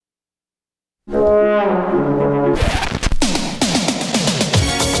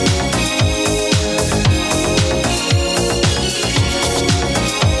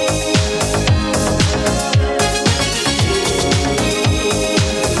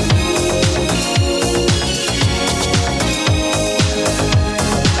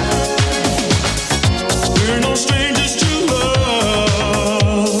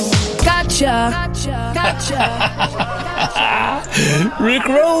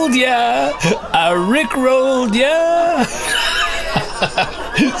Rickrolled ya! I Rickrolled ya!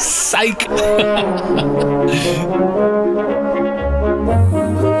 Psych!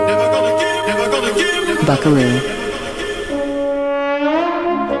 Buckaroo.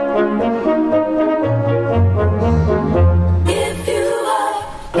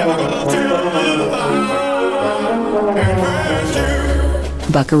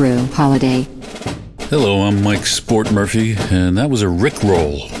 Buckaroo Holiday. Hello, I'm Mike Sport Murphy, and that was a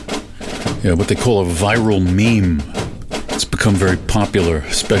Rickroll. Yeah, what they call a viral meme. It's become very popular,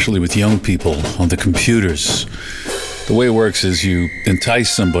 especially with young people on the computers. The way it works is you entice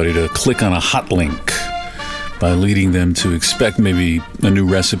somebody to click on a hot link by leading them to expect maybe a new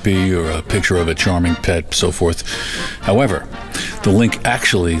recipe or a picture of a charming pet, so forth. However, the link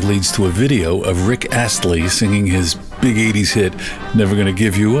actually leads to a video of Rick Astley singing his big 80s hit, Never Gonna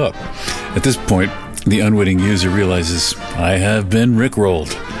Give You Up. At this point, the unwitting user realizes, I have been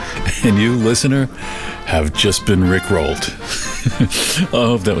Rickrolled, and you, listener, have just been Rickrolled. I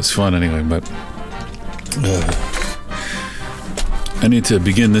hope that was fun anyway, but I need to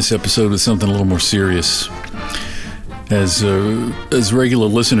begin this episode with something a little more serious. As regular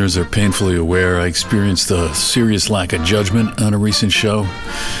listeners are painfully aware, I experienced a serious lack of judgment on a recent show.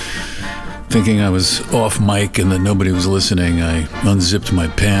 Thinking I was off mic and that nobody was listening, I unzipped my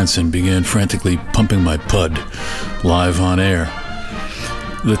pants and began frantically pumping my pud live on air.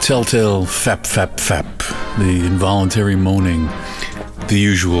 The telltale fap, fap, fap, the involuntary moaning, the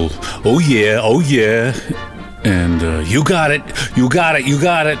usual, oh yeah, and you got it,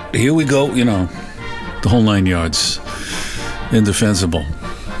 here we go, the whole 9 yards. Indefensible.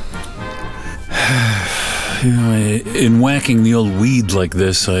 In whacking the old weed like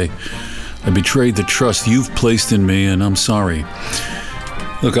this, I betrayed the trust you've placed in me, and I'm sorry.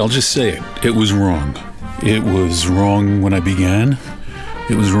 Look, I'll just say it. It was wrong. It was wrong when I began.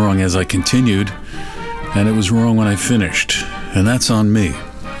 It was wrong as I continued. And it was wrong when I finished. And that's on me.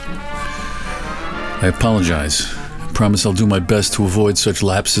 I apologize. I promise I'll do my best to avoid such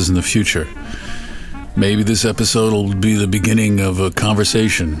lapses in the future. Maybe this episode will be the beginning of a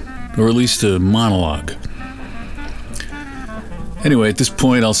conversation, or at least a monologue. Anyway, at this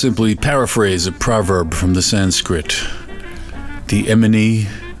point, I'll simply paraphrase a proverb from the Sanskrit. The enemy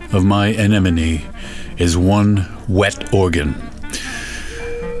of my anemone is one wet organ.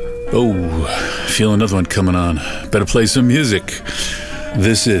 Oh, feel another one coming on. Better play some music.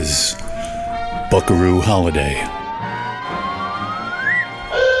 This is Buckaroo Holiday.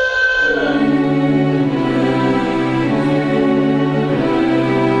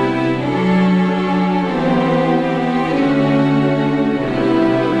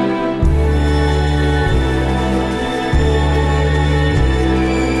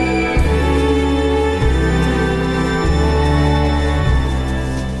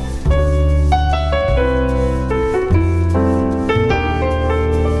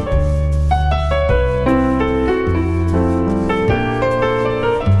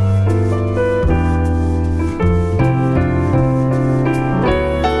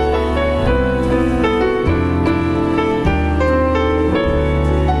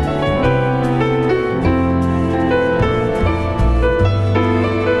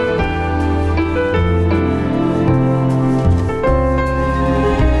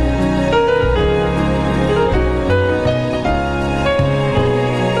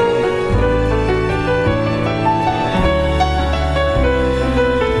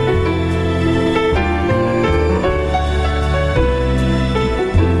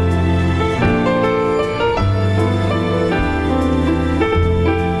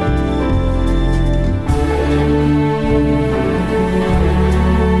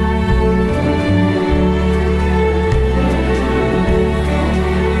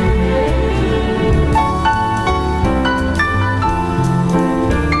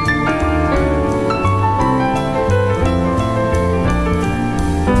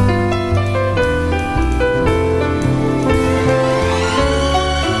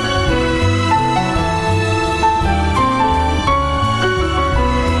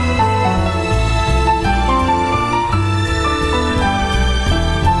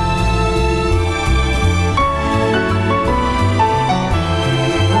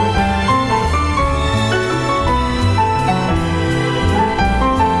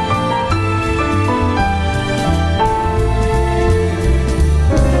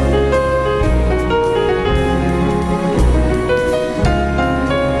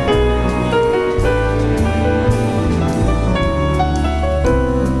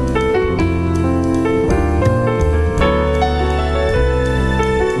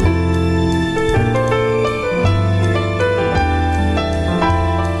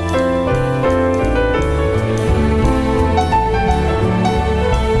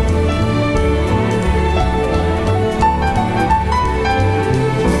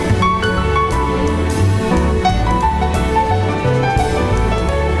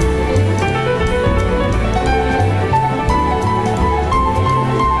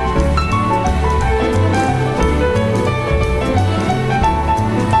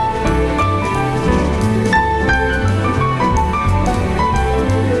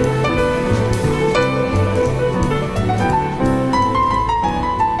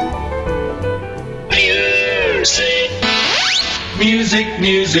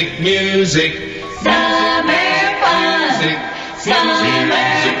 music, music. Summer fun. Music, Summer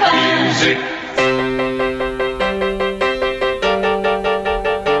fun. music.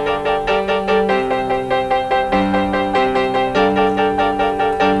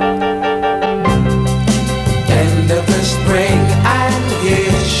 End of the spring, and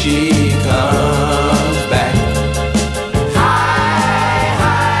here she comes back. Hi,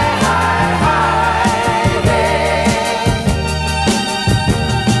 hi, hi, hi, hey.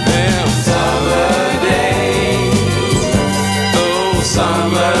 Them summer days, oh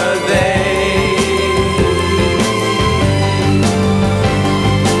summer days.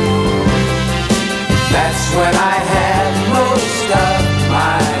 That's when I had most of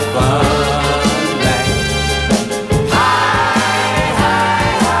my fun back.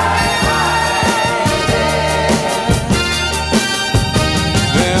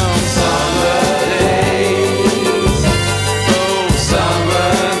 Them summer days, oh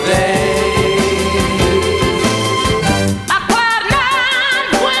summer days. I quiet down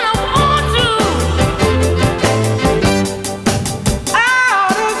when I want to.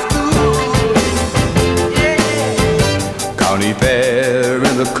 Out of school, yeah. County fair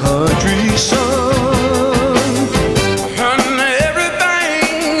in the country sun, and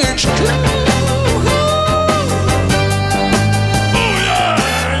everything is cool.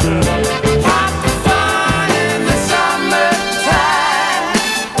 Have fun in the summertime.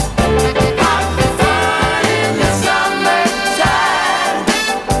 Have fun in the summertime.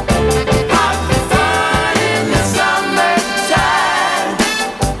 Have fun in the summertime.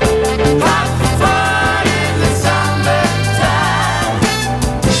 Have fun in the summertime.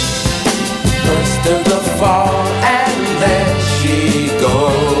 First of the fall, and there she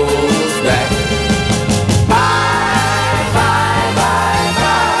goes back. Bye, bye, bye,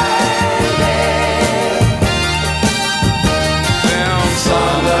 bye, yeah. Them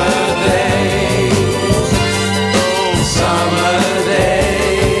summer days, oh summer days.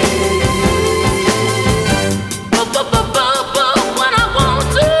 When I want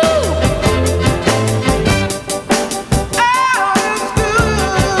to. Out of school.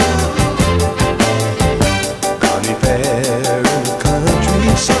 County fair in the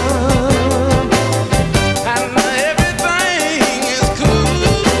country sun, and everything is cool.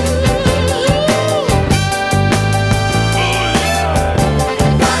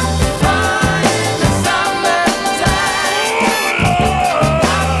 Have fun in the summertime.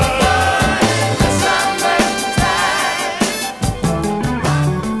 Have fun in the summertime.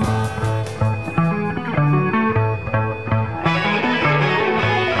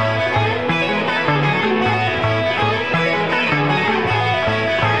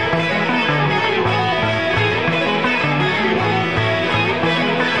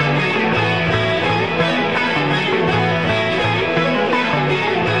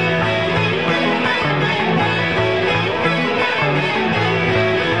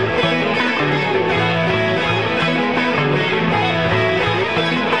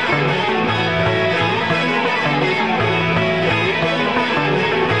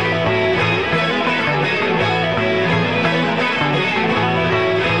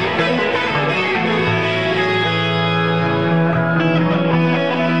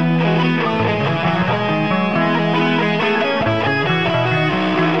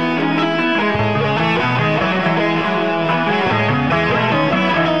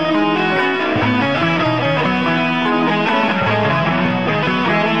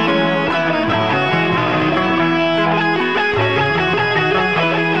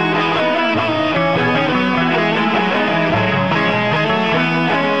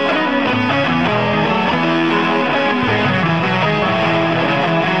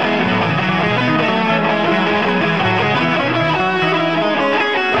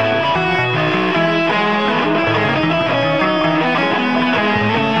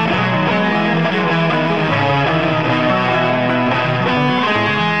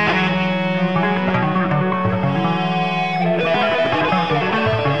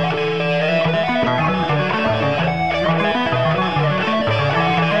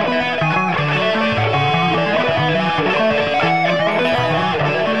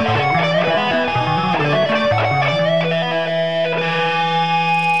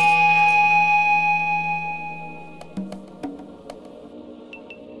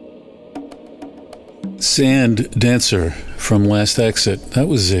 Sand Dancer from Last Exit. That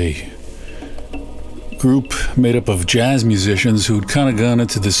was a group made up of jazz musicians who'd kind of gone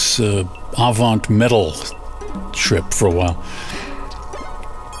into this avant metal trip for a while.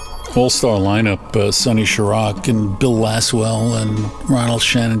 All-star lineup, Sonny Chirac and Bill Laswell and Ronald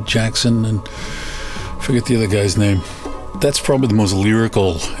Shannon Jackson and I forget the other guy's name. That's probably the most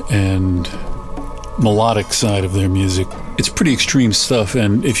lyrical and melodic side of their music. It's pretty extreme stuff,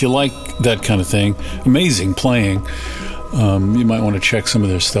 and if you like that kind of thing, amazing playing, you might want to check some of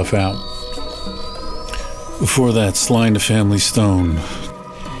their stuff out. Before that, Sly and the Family Stone,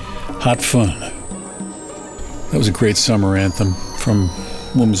 Hot Fun. That was a great summer anthem from,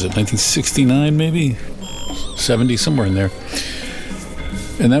 when was it, 1969 maybe? 70, somewhere in there.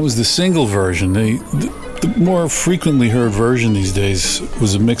 And that was the single version. The more frequently heard version these days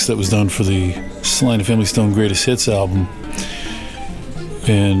was a mix that was done for the Sly and the Family Stone Greatest Hits album.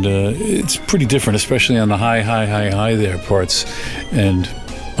 And it's pretty different, especially on the high there parts. And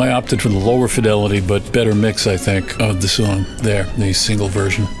I opted for the lower fidelity but better mix, I think, of the song there, the single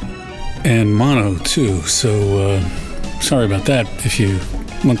version. And mono, too. So sorry about that if you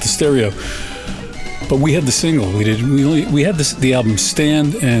want the stereo. But we had the single. We had the album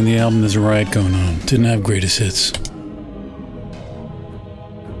Stand and the album There's a Riot Going On. Didn't have Greatest Hits.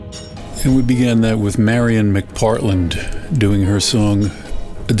 And we began that with Marion McPartland doing her song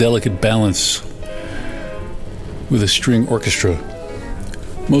A Delicate Balance with a string orchestra.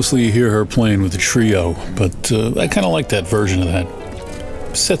 Mostly you hear her playing with a trio, but I kind of like that version of that.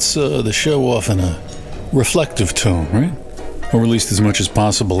 Sets the show off in a reflective tone, right? Or at least as much as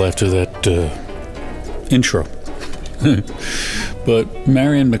possible after that intro. But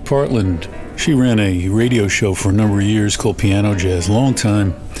Marion McPartland, she ran a radio show for a number of years called Piano Jazz, long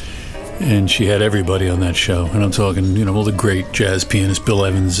time, and she had everybody on that show. And I'm talking, all the great jazz pianists, Bill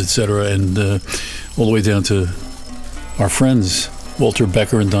Evans, etc., and all the way down to our friends, Walter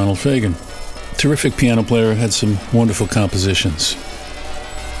Becker and Donald Fagen. Terrific piano player, had some wonderful compositions.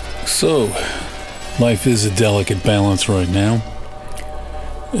 So, life is a delicate balance right now,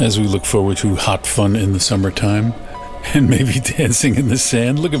 as we look forward to hot fun in the summertime and maybe dancing in the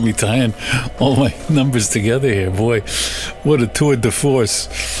sand. Look at me tying all my numbers together here. Boy, what a tour de force.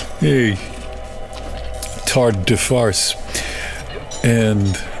 Hey, tard de farce. And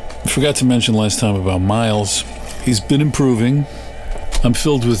I forgot to mention last time about Miles. He's been improving. I'm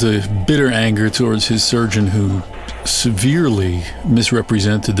filled with a bitter anger towards his surgeon who severely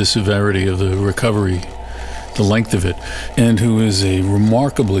misrepresented the severity of the recovery, the length of it, and who is a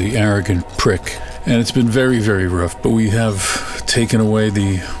remarkably arrogant prick. And it's been very, very rough, but we have taken away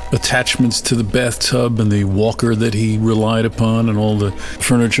the attachments to the bathtub and the walker that he relied upon and all the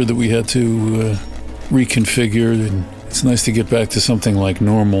furniture that we had to reconfigure. And it's nice to get back to something like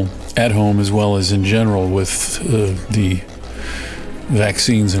normal at home as well as in general with the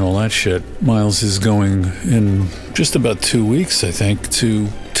vaccines and all that shit. Miles is going in just about 2 weeks, I think, to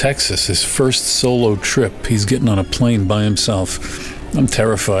Texas, his first solo trip. He's getting on a plane by himself. I'm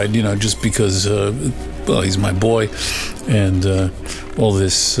terrified, just because, he's my boy and all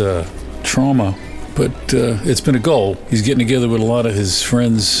this trauma. But it's been a goal. He's getting together with a lot of his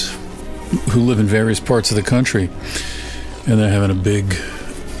friends who live in various parts of the country, and they're having a big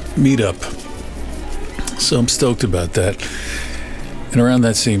meetup. So I'm stoked about that. And around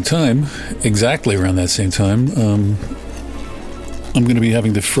that same time, exactly around that same time, I'm going to be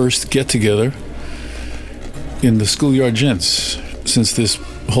having the first get-together in the Schoolyard Gents since this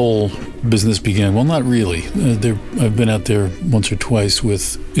whole business began. Well, not really. I've been out there once or twice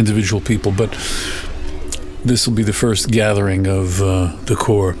with individual people, but this will be the first gathering of the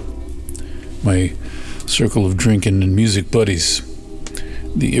core, my circle of drinking and music buddies,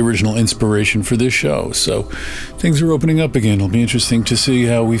 the original inspiration for this show. So things are opening up again. It'll be interesting to see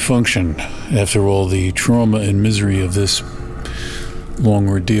how we function after all the trauma and misery of this long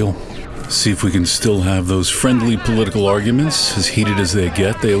ordeal. See if we can still have those friendly political arguments, as heated as they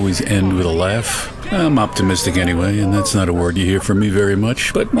get. They always end with a laugh. I'm optimistic anyway, and that's not a word you hear from me very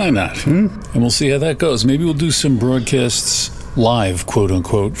much, but why not? And we'll see how that goes. Maybe we'll do some broadcasts live, quote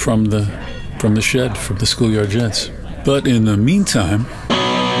unquote, from the shed, from the Schoolyard Gents. But in the meantime,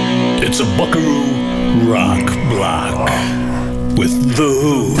 it's a Buckaroo Rock Block with The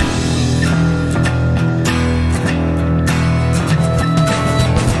Who.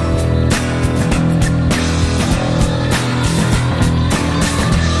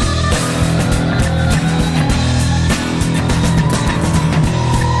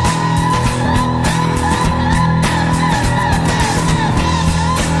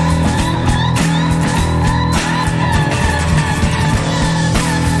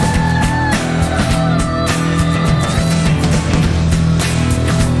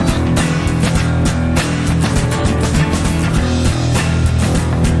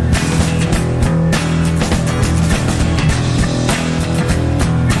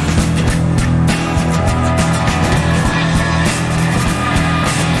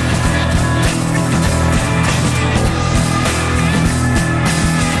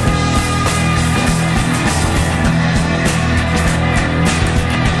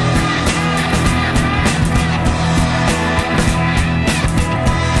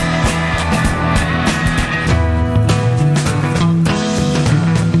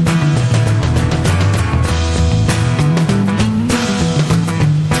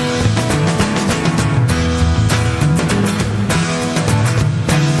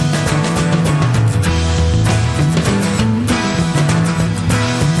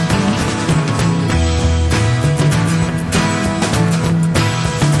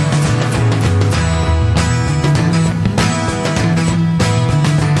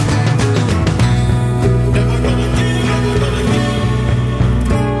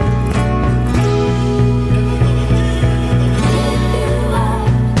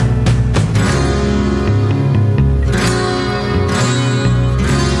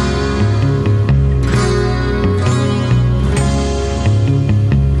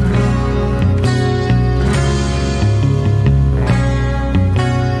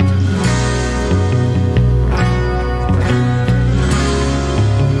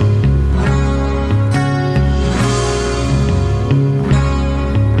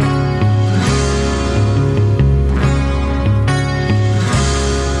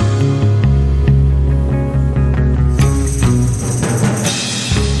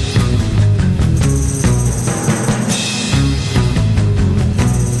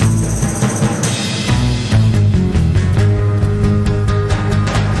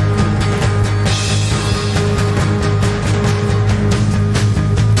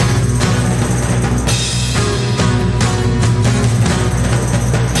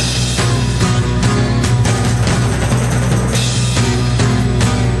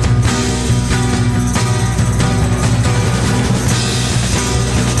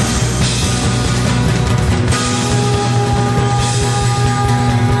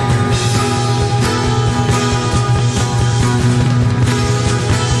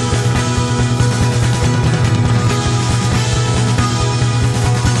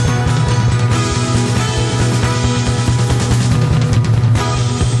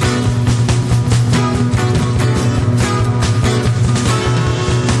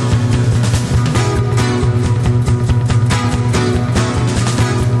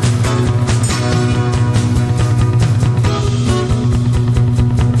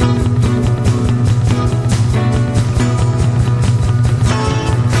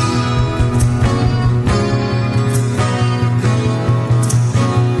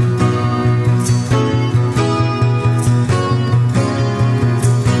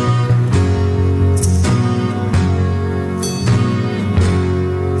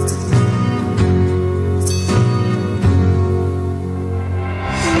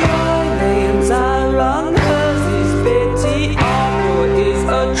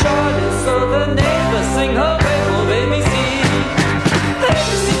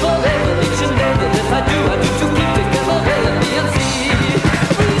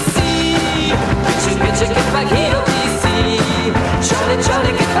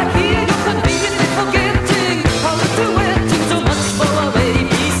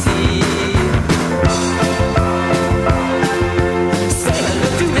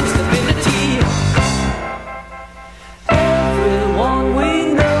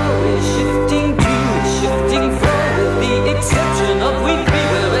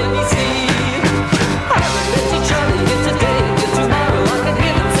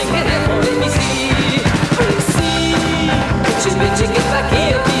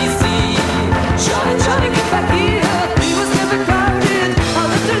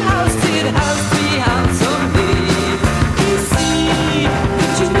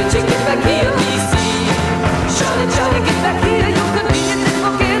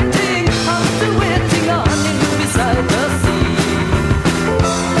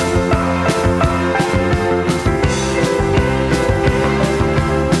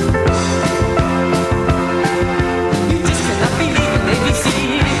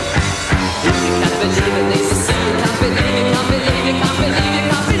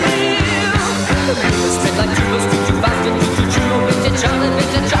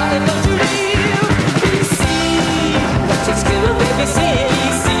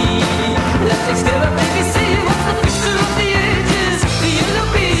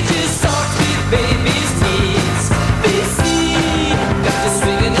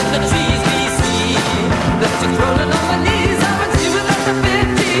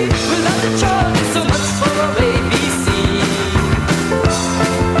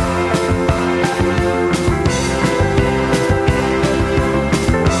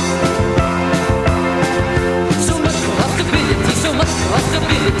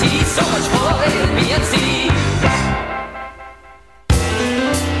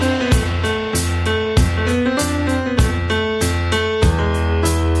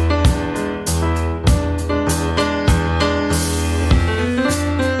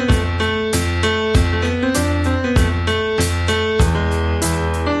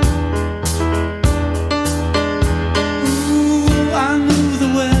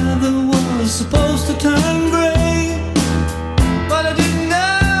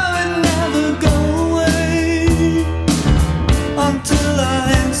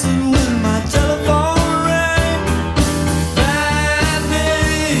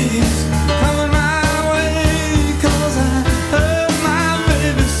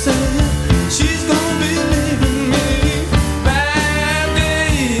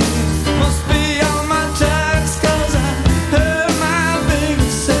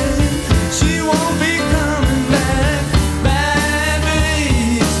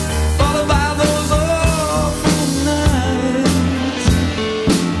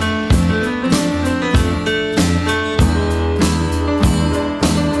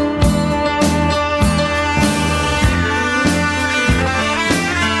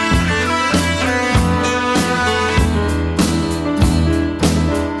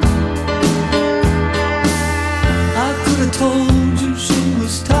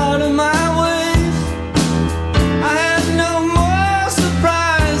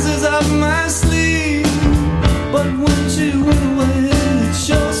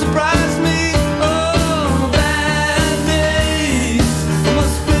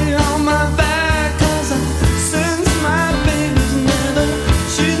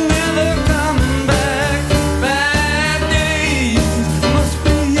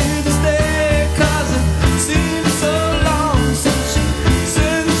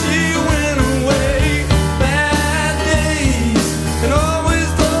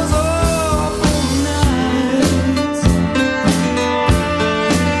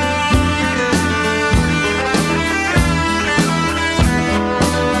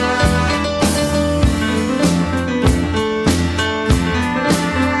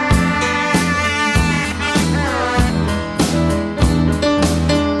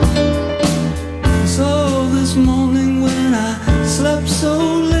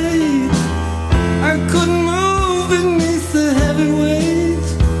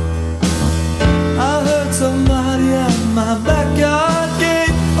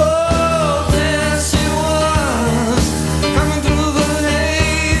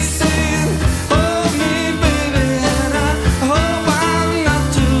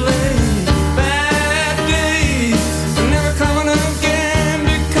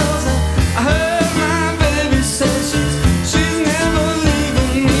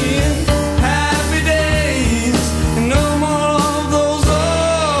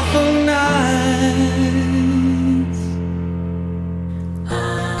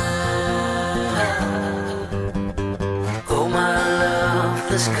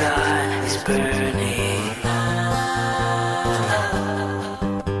 burning.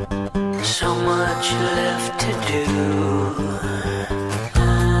 So much left to do.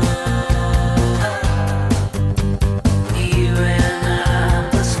 You and I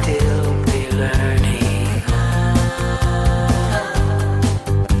must still be learning.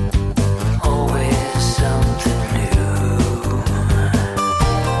 Always something new.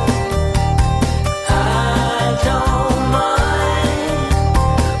 I don't mind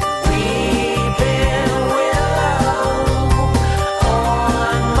weeping willow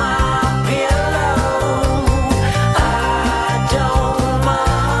on my pillow. I don't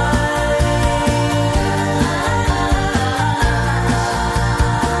mind.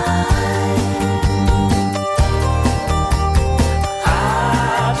 I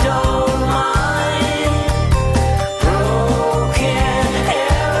don't mind broken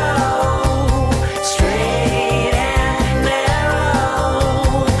arrow, straight and narrow.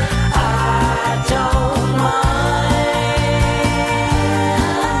 I don't mind.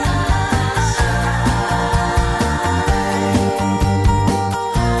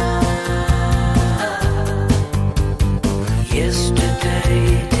 Yesterday,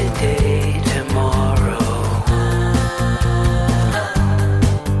 today, tomorrow,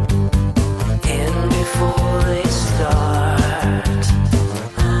 and before they start,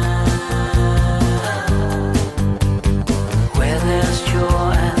 where there's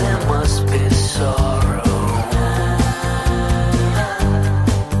joy, there must be sorrow.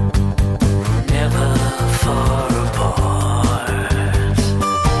 Never far apart.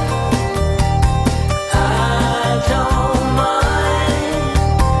 I don't mind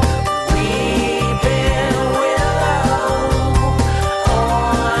weeping willow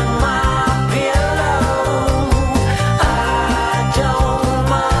on my pillow. I don't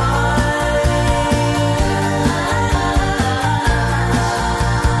mind.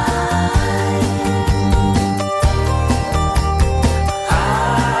 I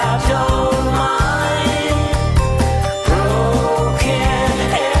don't mind broken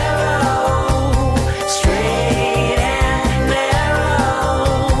arrow, straight and narrow.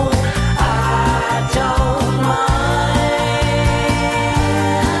 I don't mind.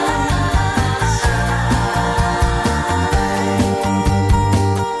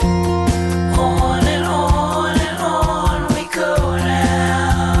 On and on we go now.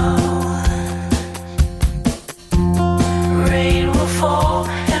 Rain will fall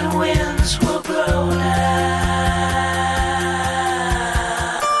and winds will blow now.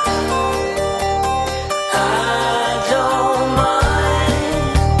 I don't mind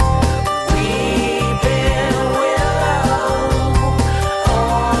weeping willow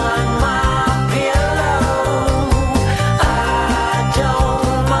on my pillow. I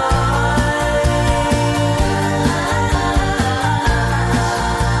don't mind.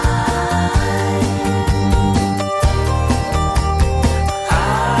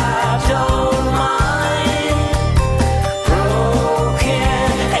 I don't mind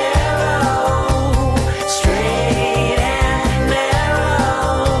broken arrow, straight and narrow.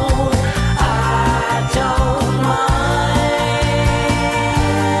 I don't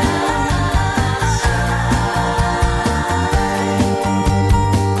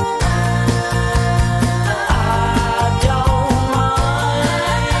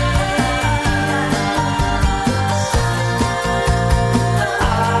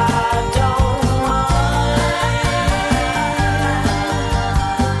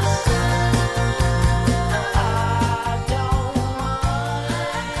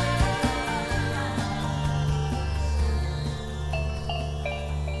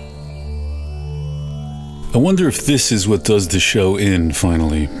I wonder if this is what does the show in,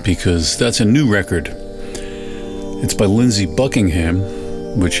 finally, because that's a new record. It's by Lindsey Buckingham,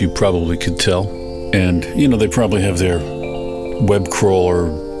 which you probably could tell. And, you know, they probably have their web crawler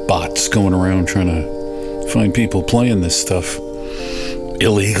bots going around trying to find people playing this stuff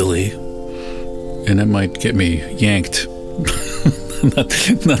illegally. And that might get me yanked. not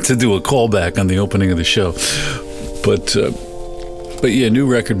to do a callback on the opening of the show. But yeah, new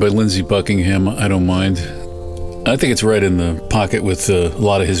record by Lindsey Buckingham, I don't mind. I think it's right in the pocket with a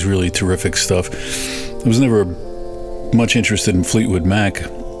lot of his really terrific stuff. I was never much interested in Fleetwood Mac.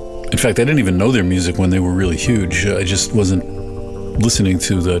 In fact, I didn't even know their music when they were really huge. I just wasn't listening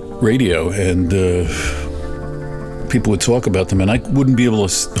to the radio, and people would talk about them, and I wouldn't be able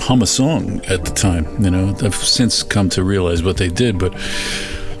to hum a song at the time. You know, I've since come to realize what they did, but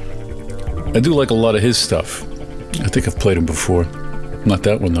I do like a lot of his stuff. I think I've played him before. Not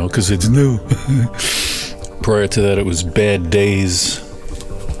that one, though, because it's new. Prior to that, it was Bad Days.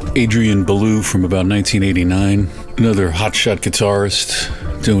 Adrian Belew from about 1989. Another hotshot guitarist.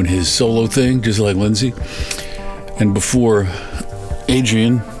 doing his solo thing, just like Lindsay. And before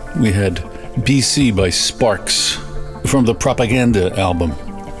Adrian, we had BC by Sparks from the Propaganda album.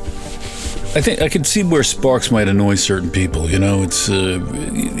 I think I could see where Sparks might annoy certain people. You know, it's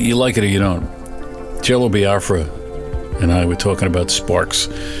you like it or you don't. Jello Biafra and I were talking about Sparks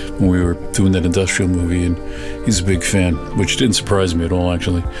when we were doing that industrial movie, and he's a big fan, which didn't surprise me at all,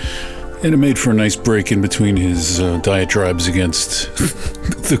 actually. And it made for a nice break in between his diatribes against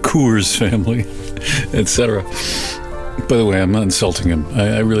the Coors family, etc. By the way, I'm not insulting him.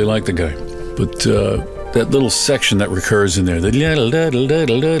 I really like the guy. But that little section that recurs in there, that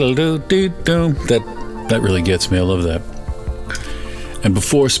really gets me. I love that. And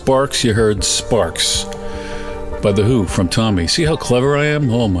before Sparks, you heard Sparks by The Who from Tommy. See how clever I am?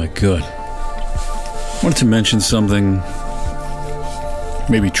 Oh my God. I wanted to mention something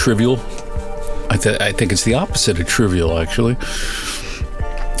maybe trivial. I think it's the opposite of trivial, actually.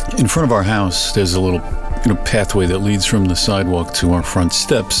 In front of our house, there's a little pathway that leads from the sidewalk to our front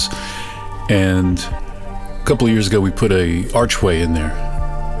steps. And a couple of years ago, we put a archway in there.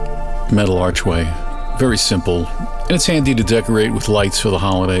 Metal archway. Very simple. And it's handy to decorate with lights for the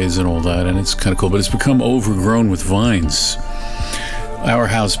holidays and all that. And it's kind of cool. But it's become overgrown with vines. Our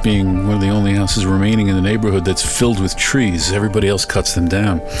house being one of the only houses remaining in the neighborhood that's filled with trees. Everybody else cuts them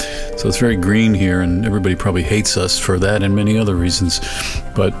down. So it's very green here, and everybody probably hates us for that and many other reasons.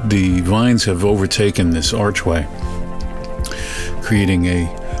 But the vines have overtaken this archway, creating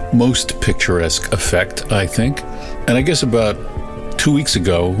a most picturesque effect, I think. And I guess about 2 weeks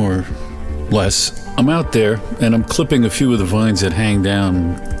ago, or less, I'm out there, and I'm clipping a few of the vines that hang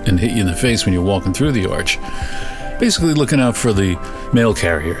down and hit you in the face when you're walking through the arch. Basically looking out for the mail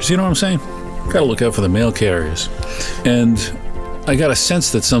carriers. You know what I'm saying? Gotta look out for the mail carriers. And I got a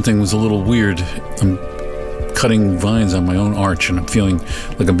sense that something was a little weird. I'm cutting vines on my own arch, and I'm feeling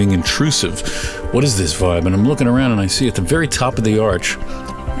like I'm being intrusive. What is this vibe? And I'm looking around, and I see at the very top of the arch,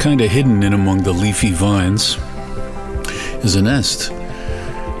 kind of hidden in among the leafy vines, is a nest.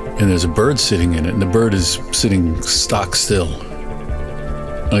 And there's a bird sitting in it, and the bird is sitting stock still.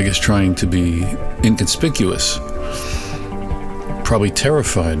 I guess trying to be inconspicuous. Probably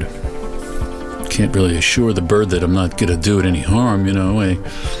terrified. Can't really assure the bird that I'm not going to do it any harm,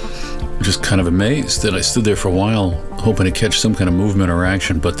 I'm just kind of amazed that I stood there for a while hoping to catch some kind of movement or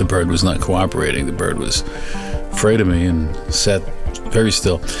action, but the bird was not cooperating. The bird was afraid of me and sat very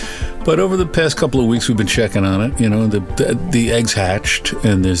still. But over the past couple of weeks, we've been checking on it. The eggs hatched,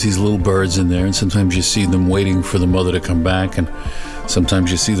 and there's these little birds in there, and sometimes you see them waiting for the mother to come back, and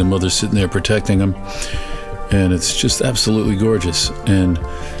sometimes you see the mother sitting there protecting them. And it's just absolutely gorgeous. And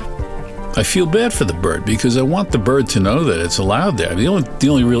I feel bad for the bird because I want the bird to know that it's allowed there. The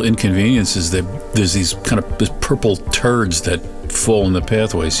only real inconvenience is that there's these purple turds that fall in the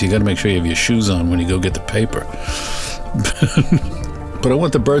pathway, so you got to make sure you have your shoes on when you go get the paper. But I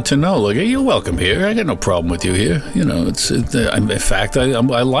want the bird to know, like, hey, you're welcome here. I got no problem with you here. In fact, I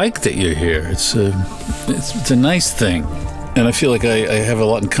like that you're here. It's a nice thing. And I feel like I have a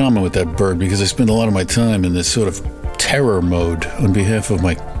lot in common with that bird because I spend a lot of my time in this sort of terror mode on behalf of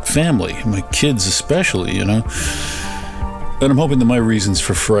my family, my kids especially, And I'm hoping that my reasons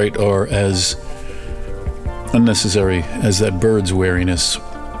for fright are as unnecessary as that bird's wariness.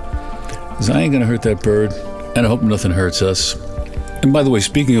 Because I ain't going to hurt that bird, and I hope nothing hurts us. And by the way,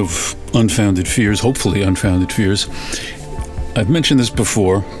 speaking of unfounded fears, hopefully unfounded fears, I've mentioned this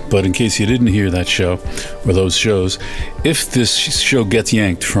before, but in case you didn't hear that show, or those shows, if this show gets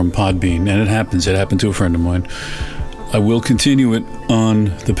yanked from Podbean, and it happened to a friend of mine, I will continue it on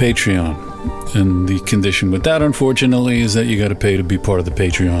the Patreon. And the condition with that, unfortunately, is that you got to pay to be part of the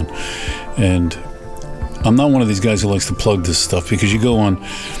Patreon. And I'm not one of these guys who likes to plug this stuff, because you go on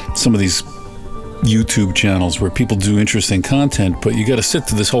some of these YouTube channels where people do interesting content, but you got to sit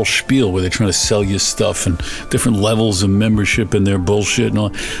through this whole spiel where they're trying to sell you stuff and different levels of membership and their bullshit and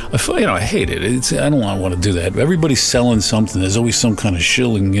all. I hate it. I don't want to do that. Everybody's selling something. There's always some kind of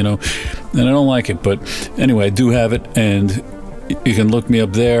shilling, and I don't like it. But anyway, I do have it, and you can look me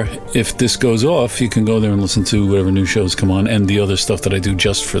up there. If this goes off, you can go there and listen to whatever new shows come on and the other stuff that I do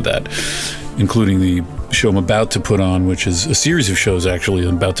just for that, including the show I'm about to put on, which is a series of shows actually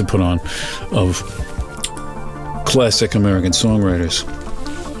I'm about to put on of classic American songwriters.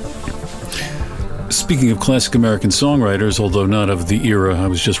 Speaking of classic American songwriters, although not of the era I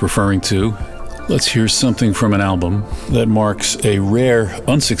was just referring to, let's hear something from an album that marks a rare,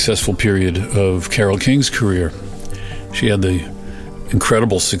 unsuccessful period of Carole King's career. She had the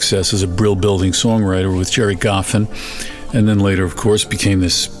incredible success as a brill-building songwriter with Jerry Goffin And then later, of course, became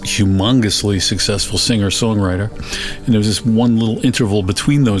this humongously successful singer-songwriter. And there was this one little interval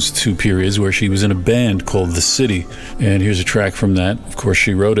between those two periods where she was in a band called The City. And here's a track from that. Of course,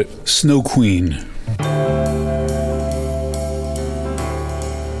 she wrote it. Snow Queen.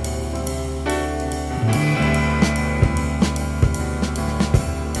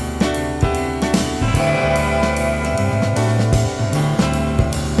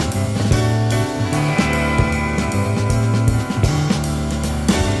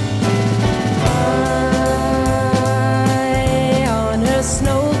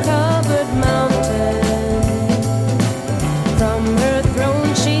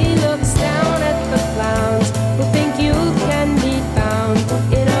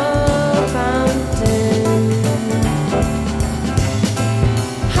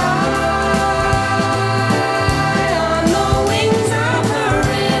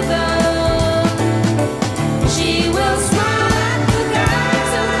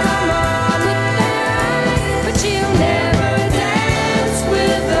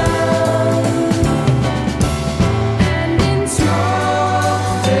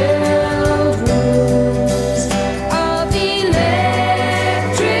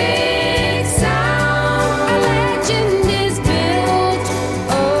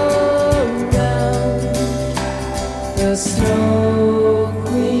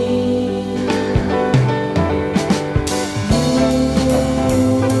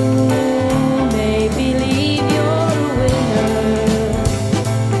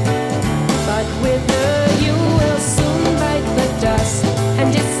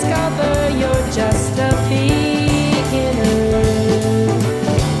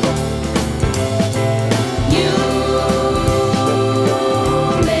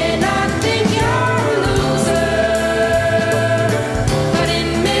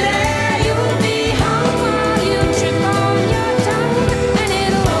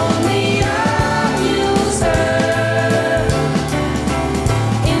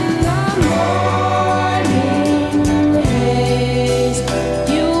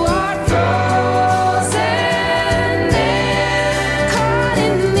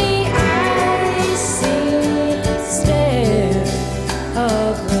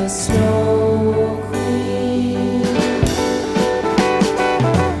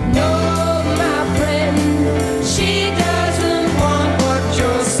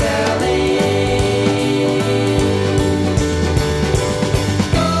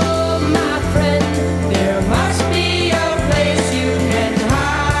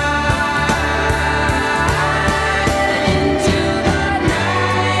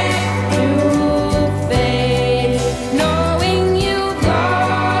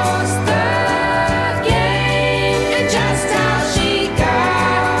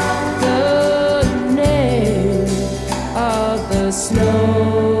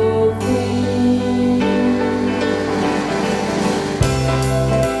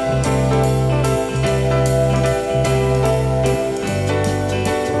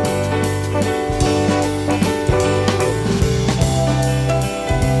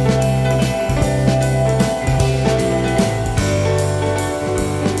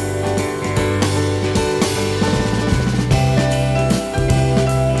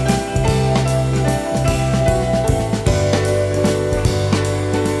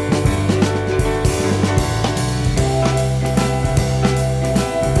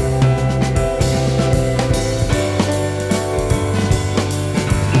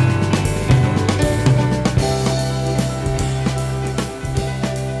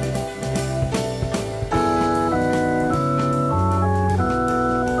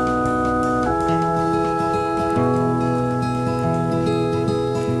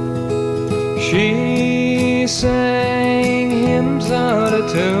 She sang hymns out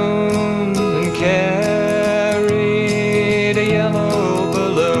of tune and carried a yellow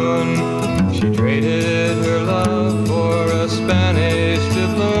balloon. She traded her love for a Spanish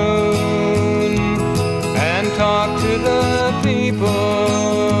doubloon and talked to the people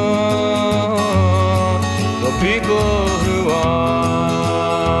who are.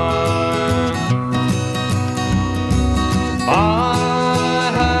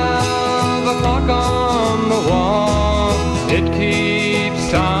 On the wall, it keeps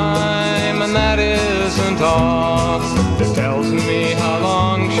time, and that isn't all. It tells me how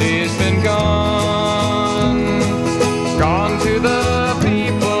long she's been gone, gone to the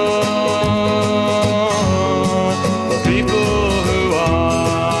people who are.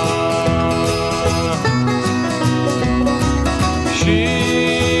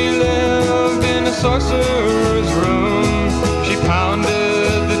 She lived in a sorcerer's room. She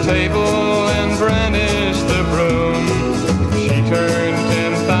pounded the table and brandished the broom.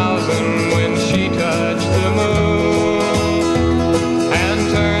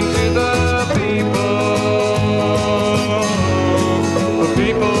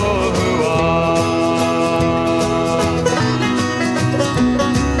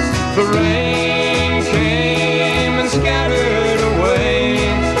 rain came and scattered away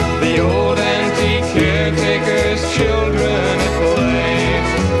the old antique caretaker's children at play.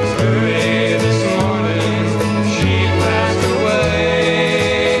 Early this morning she passed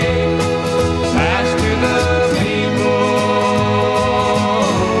away. Passed to the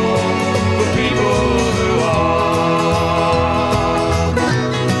people who are.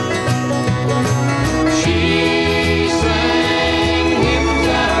 She sang hymns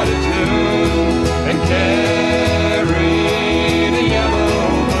out of tune and carried a yellow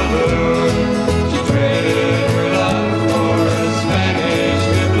balloon. She traded her love for a Spanish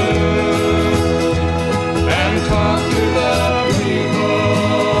doubloon and talked to the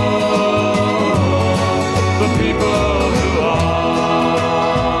people who are.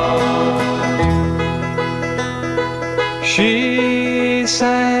 She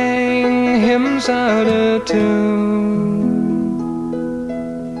sang hymns out of tune.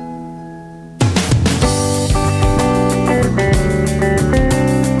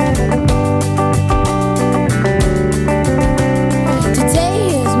 Today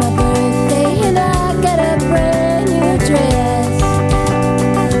is my birthday and I got a brand new dress.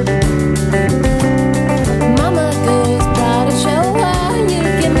 Mama goes proud to show how you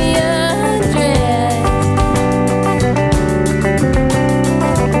give me undressed.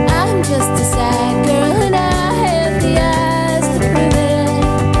 I'm just a sad girl and I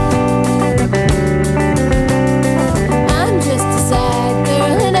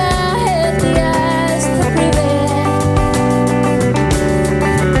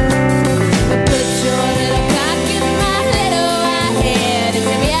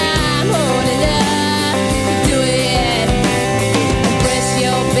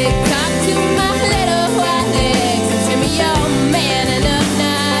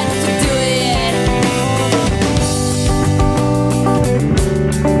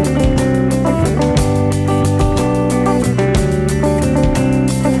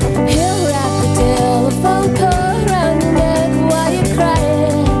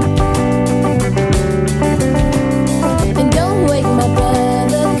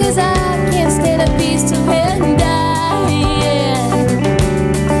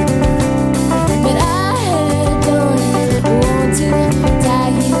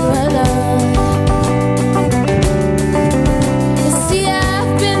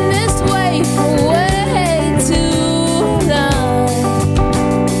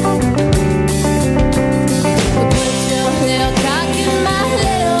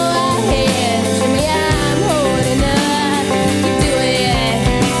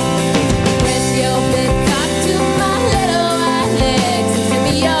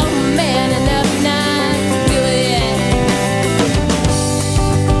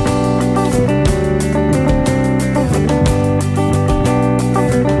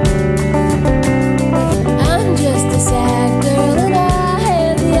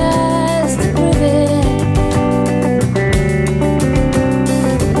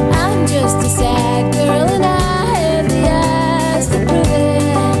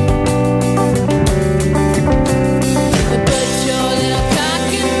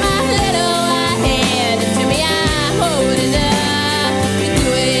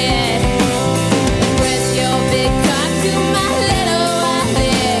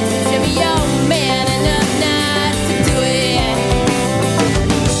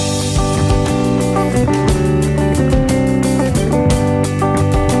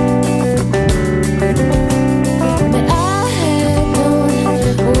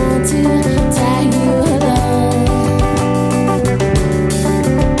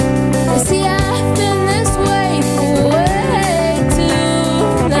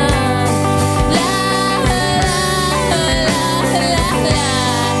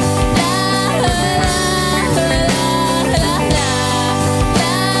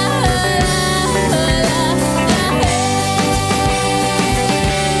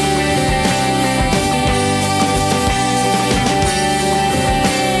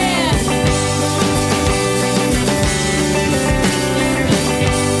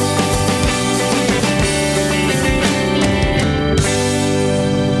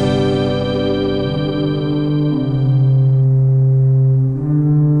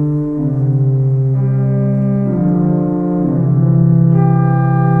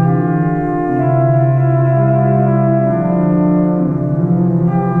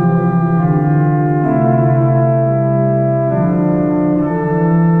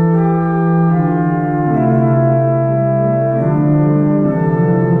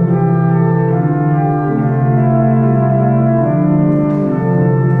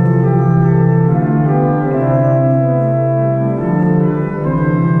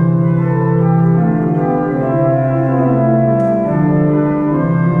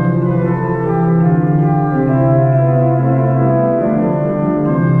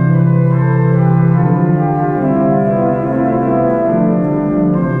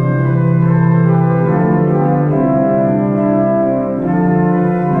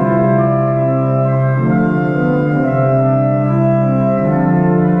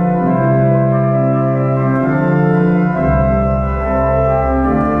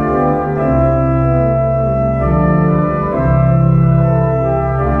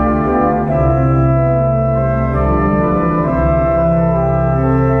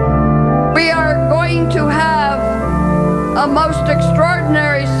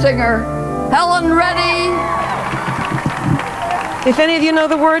extraordinary singer, Helen Reddy. If any of you know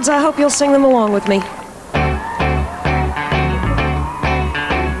the words, I hope you'll sing them along with me.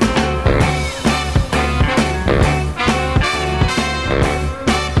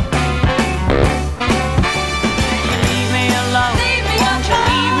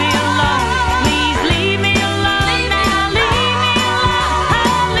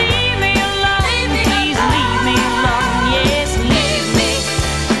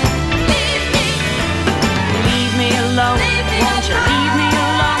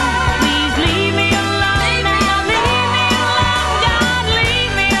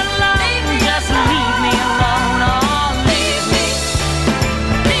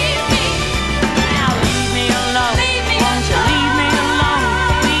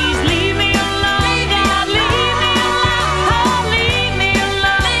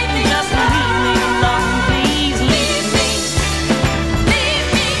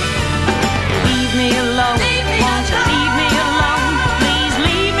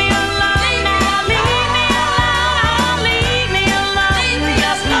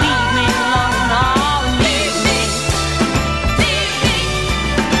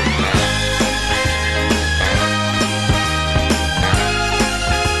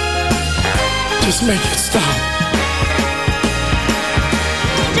 Just make it stop.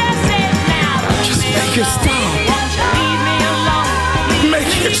 Just make it stop.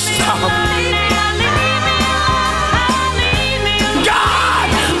 Make it stop. God,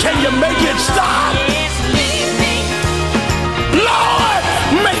 can you make it stop? Lord,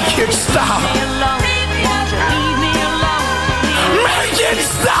 make it stop. Make it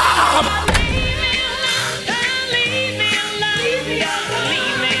stop.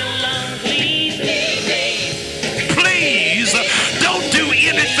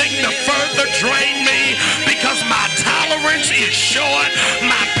 Drain me because my tolerance is short,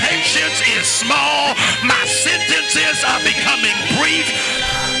 my patience is small, my sentences are becoming brief.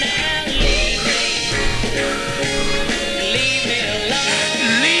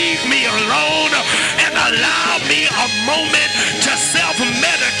 Leave me alone and allow me a moment to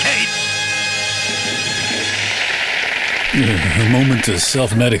self-medicate. A moment to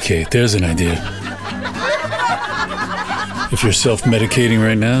self-medicate. There's an idea. If you're self-medicating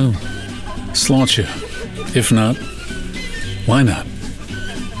right now, slaunch you. If not, why not?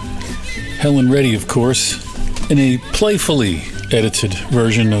 Helen Reddy, of course, in a playfully edited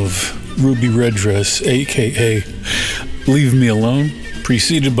version of Ruby Red Dress, a.k.a. Leave Me Alone,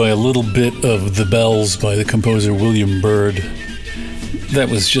 preceded by a little bit of The Bells by the composer William Byrd. That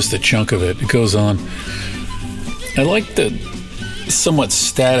was just a chunk of it. It goes on. I like the somewhat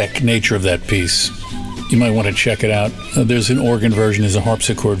static nature of that piece. You might want to check it out. There's an organ version, there's a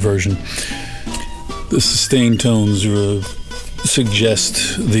harpsichord version. The sustained tones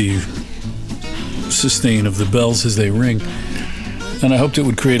suggest the sustain of the bells as they ring. And I hoped it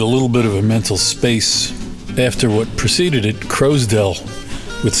would create a little bit of a mental space after what preceded it, Crowsdell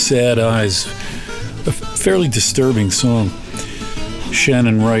with Sad Eyes, a fairly disturbing song.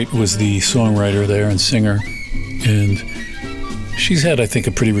 Shannon Wright was the songwriter there and singer, and she's had, I think,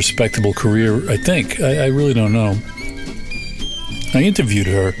 a pretty respectable career, I think. I really don't know. I interviewed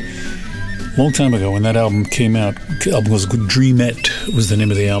her a long time ago when that album came out. The album was Dreamette, was the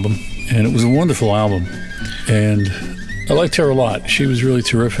name of the album, and it was a wonderful album. And I liked her a lot. She was really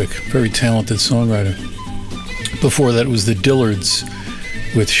terrific, very talented songwriter. Before that was the Dillards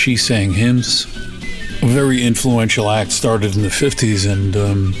with She Sang Hymns. A very influential act, started in the 50s and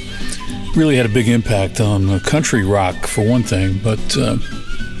really had a big impact on country rock, for one thing. But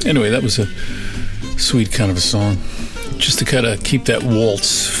anyway, that was a sweet kind of a song. Just to kind of keep that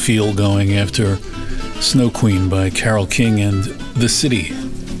waltz feel going after Snow Queen by Carole King and The City.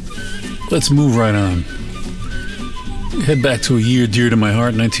 Let's move right on. Head back to a year dear to my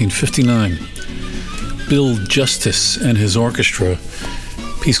heart, 1959. Bill Justice and his orchestra, a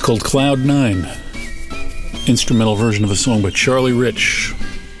piece called Cloud 9. Instrumental version of a song by Charlie Rich.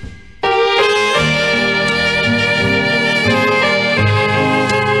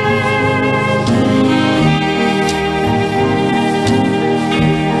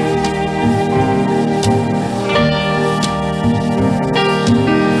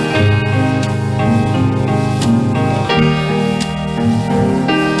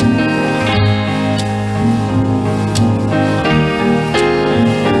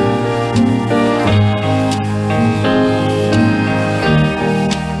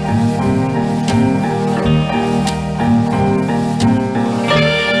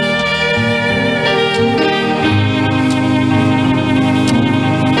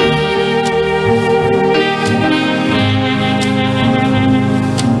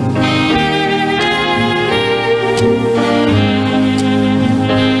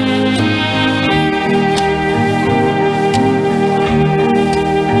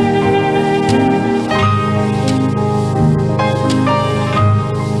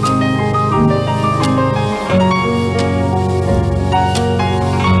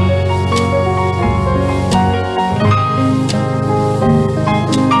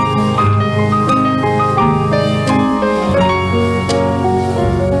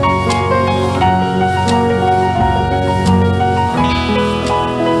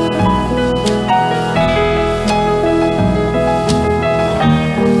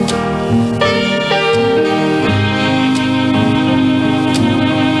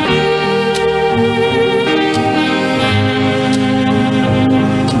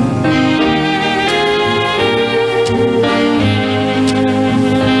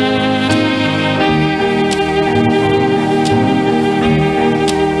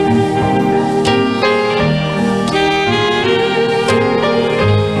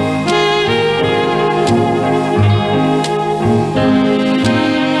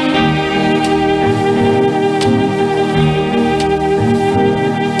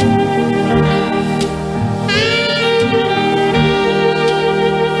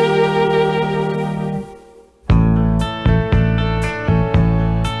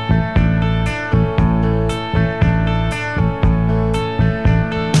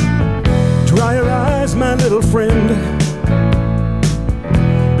 my little friend.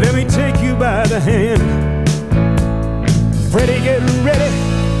 Let me take you by the hand. Freddie, get ready.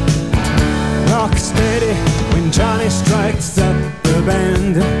 Rock steady when Johnny strikes up the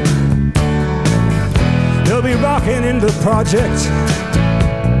band. They'll be rocking in the project,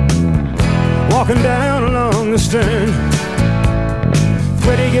 walking down along the strand.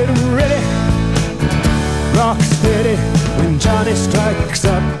 Freddie, get ready. Rock steady when Johnny strikes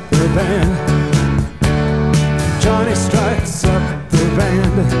up the band. Johnny strikes up the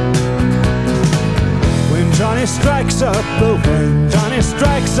band. When Johnny strikes up the wind, Johnny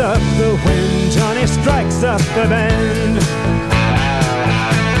strikes up the wind, Johnny strikes up the band.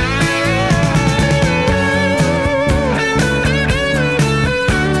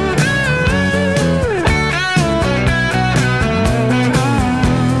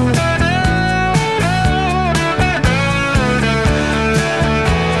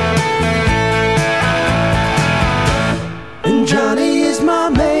 Johnny is my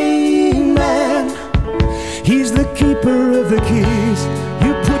main man. He's the keeper of the keys.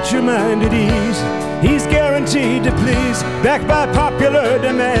 You put your mind at ease. He's guaranteed to please, backed by popular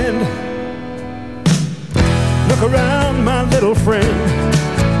demand. Look around, my little friend.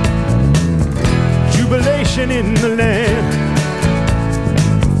 Jubilation in the land.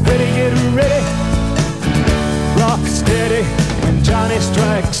 Ready, get ready. Rock steady when Johnny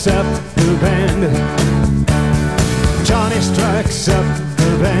strikes up the band. Johnny strikes up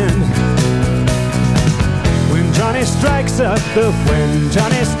the band. When Johnny strikes up the wind,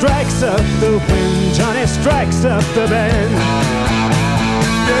 Johnny strikes up the wind, Johnny strikes up the band.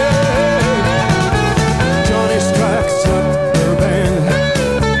 Yeah. Johnny strikes up the band.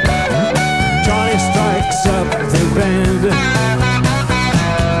 Johnny strikes up the band.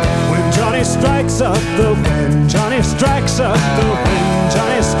 When Johnny strikes up the wind, Johnny strikes up the wind,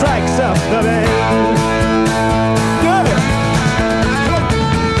 Johnny strikes up the band.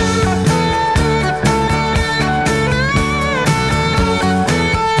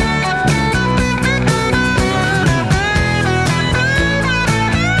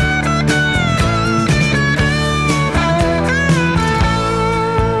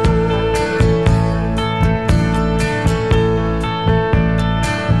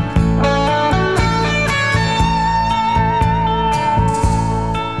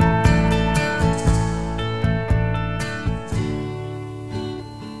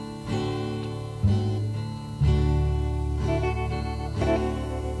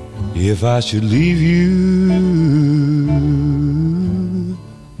 If I should leave you,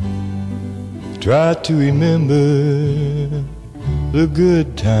 try to remember the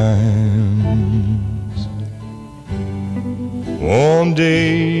good times. Warm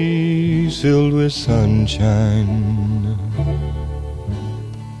days filled with sunshine,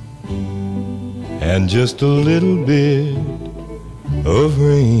 and just a little bit of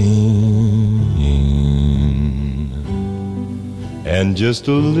rain, and just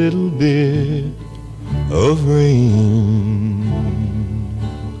a little bit of rain.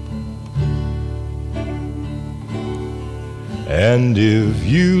 And if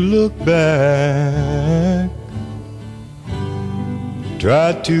you look back,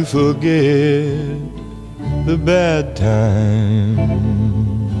 try to forget the bad times,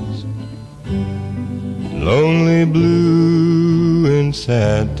 lonely, blue, and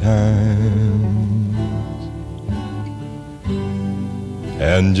sad times.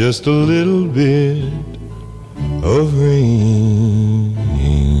 And just a little bit of rain,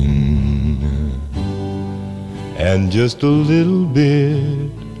 and just a little bit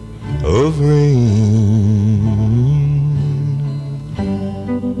of rain.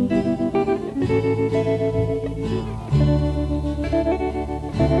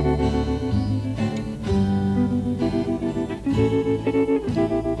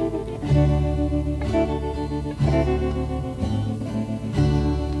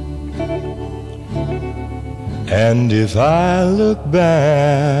 And if I look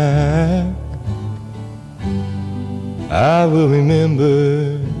back, I will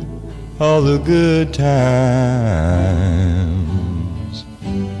remember all the good times,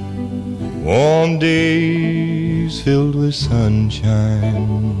 warm days filled with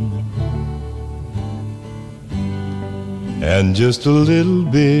sunshine, and just a little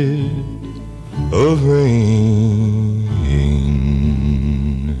bit of rain,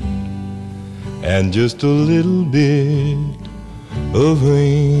 and just a little bit of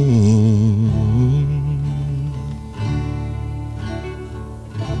rain.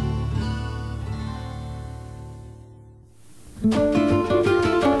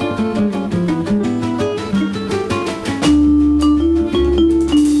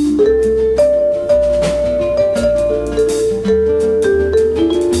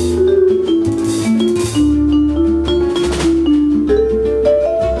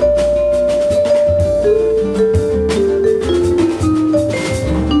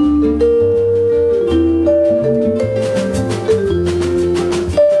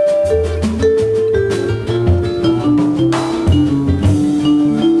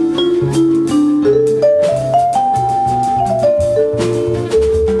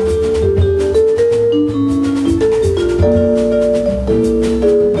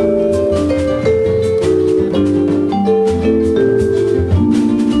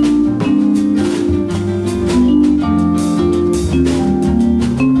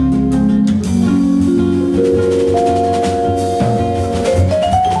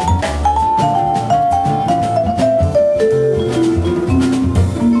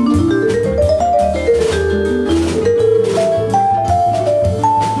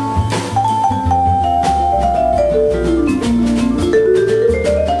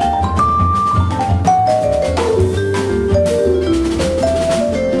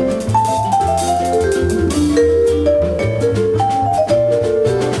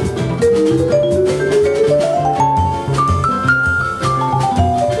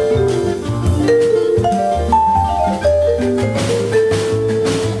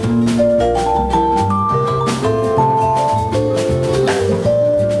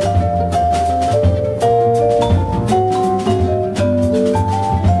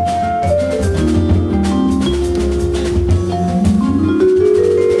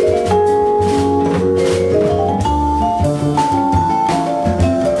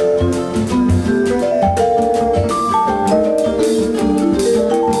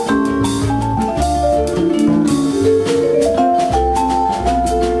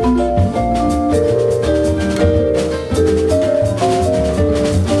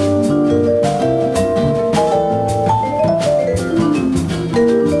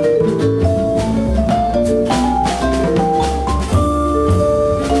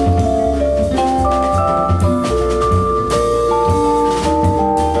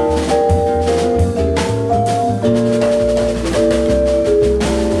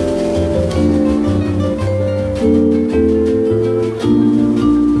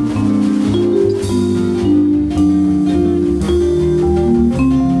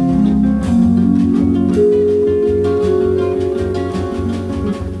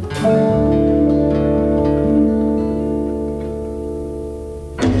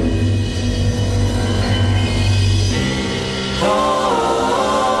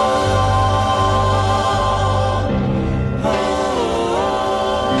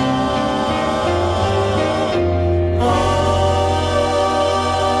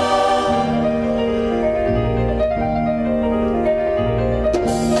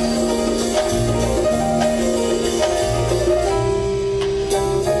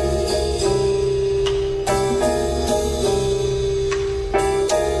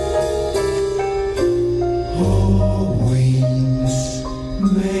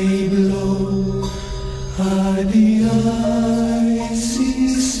 may blow high the icy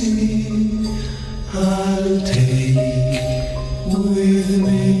sea, I'll take with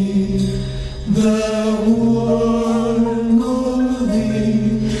me the warm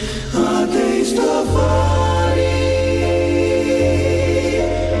morning, a taste of honey,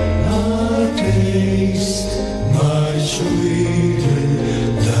 a taste much sweeter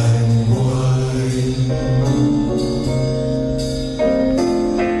than wine.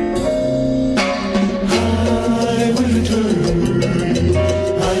 I will return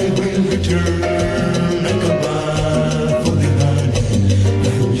and come back for the honey and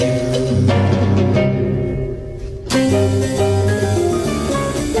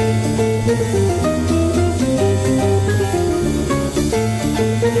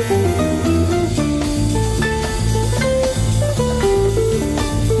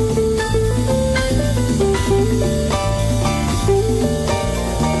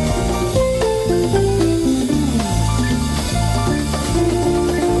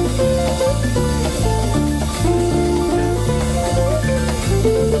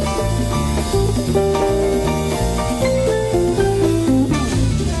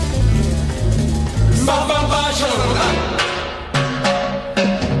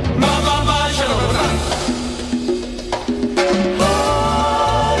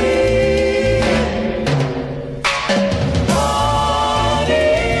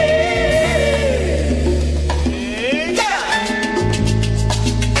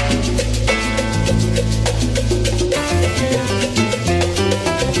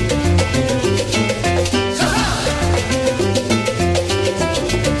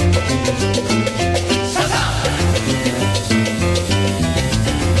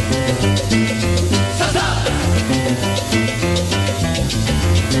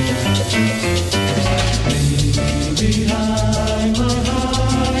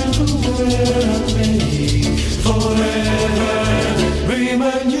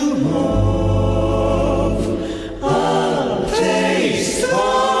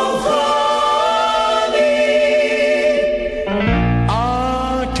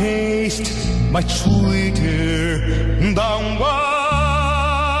much sweeter than wine.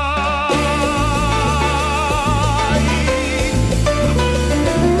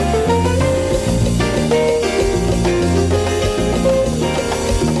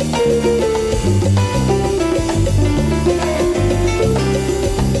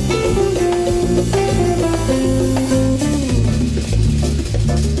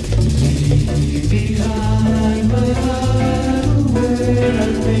 Leave behind my heart where I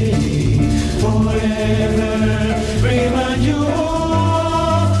may forever remind you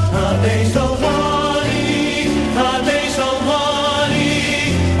of a day so funny, a day so funny,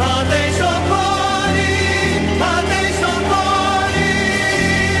 a day so funny, a day so funny.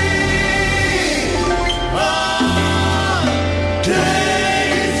 A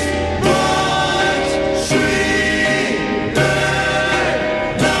day's much sweeter than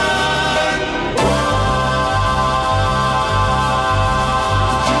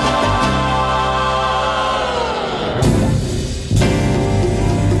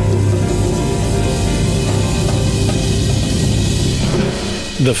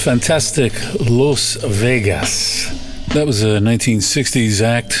The fantastic Los Vegas. That was a 1960s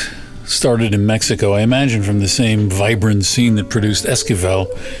act, started in Mexico, I imagine from the same vibrant scene that produced Esquivel,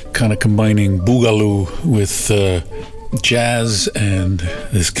 kind of combining boogaloo with jazz and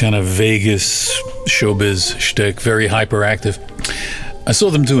this kind of Vegas showbiz shtick, very hyperactive. I saw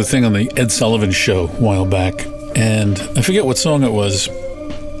them do a thing on the Ed Sullivan Show a while back, and I forget what song it was,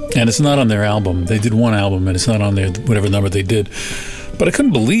 and it's not on their album. They did one album, and it's not on their whatever number they did. But I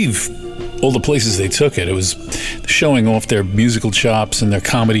couldn't believe all the places they took it. It was showing off their musical chops and their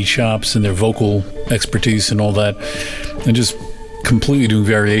comedy chops and their vocal expertise and all that, and just completely doing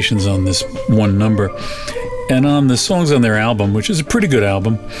variations on this one number. And on the songs on their album, which is a pretty good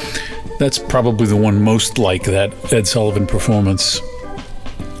album, that's probably the one most like that Ed Sullivan performance,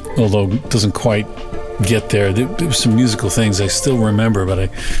 although it doesn't quite get there. There was some musical things I still remember, but I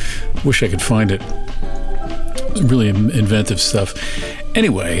wish I could find it. Really inventive stuff.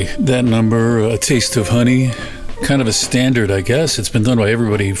 Anyway, that number, A Taste of Honey, kind of a standard, I guess. It's been done by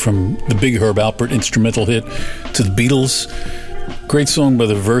everybody from the Big Herb Alpert instrumental hit to the Beatles. Great song by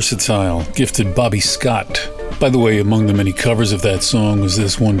the versatile, gifted Bobby Scott. By the way, among the many covers of that song was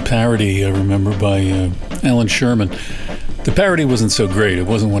this one parody, I remember, by Alan Sherman. The parody wasn't so great. It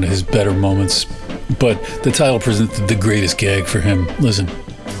wasn't one of his better moments, but the title presented the greatest gag for him. Listen.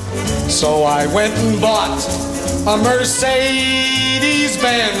 So I went and bought a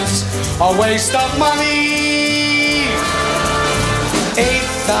Mercedes-Benz, a waste of money.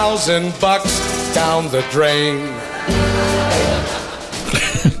 8 $1,000 down the drain.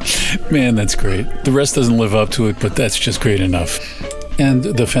 Man, that's great. The rest doesn't live up to it, but that's just great enough. And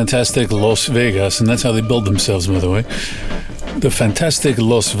the fantastic Las Vegas, and that's how they build themselves, by the way. The fantastic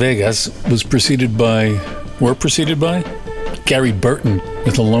Las Vegas was preceded by Gary Burton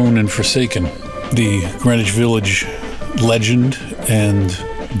with Alone and Forsaken, the Greenwich Village legend and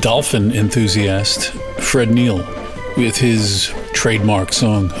dolphin enthusiast Fred Neil with his trademark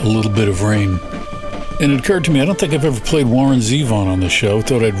song, A Little Bit of Rain. And it occurred to me, I don't think I've ever played Warren Zevon on the show.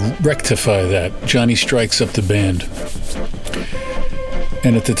 Thought I'd rectify that. Johnny Strikes Up the Band.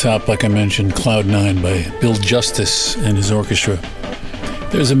 And at the top, like I mentioned, Cloud 9 by Bill Justice and his orchestra.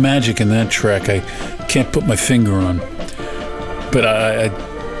 There's a magic in that track I can't put my finger on. But I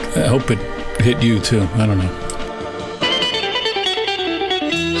hope it hit you too. I don't know.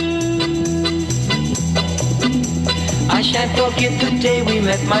 I shan't forget the day we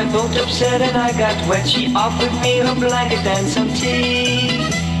met, my boat upset and I got wet. She offered me her blanket and some tea.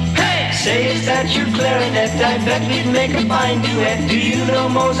 Hey! Say, is that your clarinet? I bet we'd make a fine duet. Do you know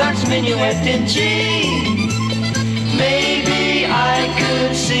Mozart's Minuet in G? Maybe I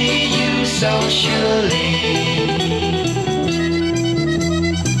could see you socially.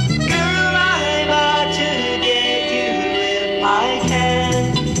 Girl, I'm out to get you if I can.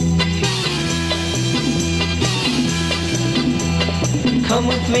 Come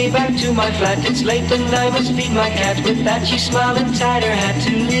with me back to my flat, it's late and I must feed my cat. With that she smiled and tied her hat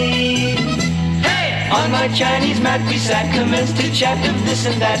to leave. Hey! On my Chinese mat we sat, commenced to chat of this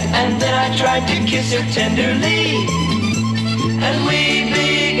and that. And then I tried to kiss her tenderly. And we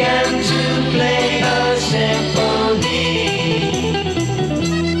began to play a symphony.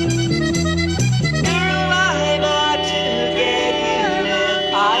 Girl, I'm out to get you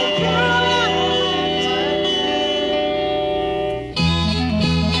if I can.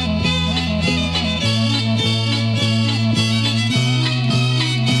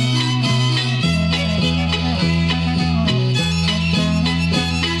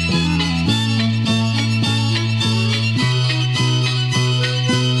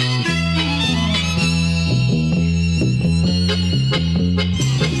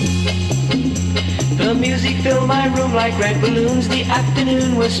 The music filled my room like red balloons. The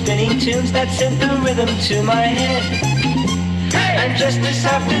afternoon was spinning tunes that sent the rhythm to my head. Hey! And just this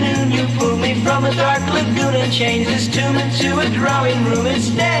afternoon you pulled me from a dark lagoon and changed this tune into a drawing room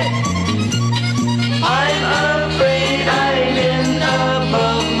instead. I'm afraid I'm in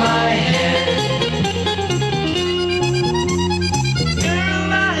above my head.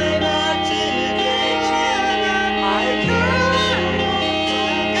 Girl, I'm out to get you if I can.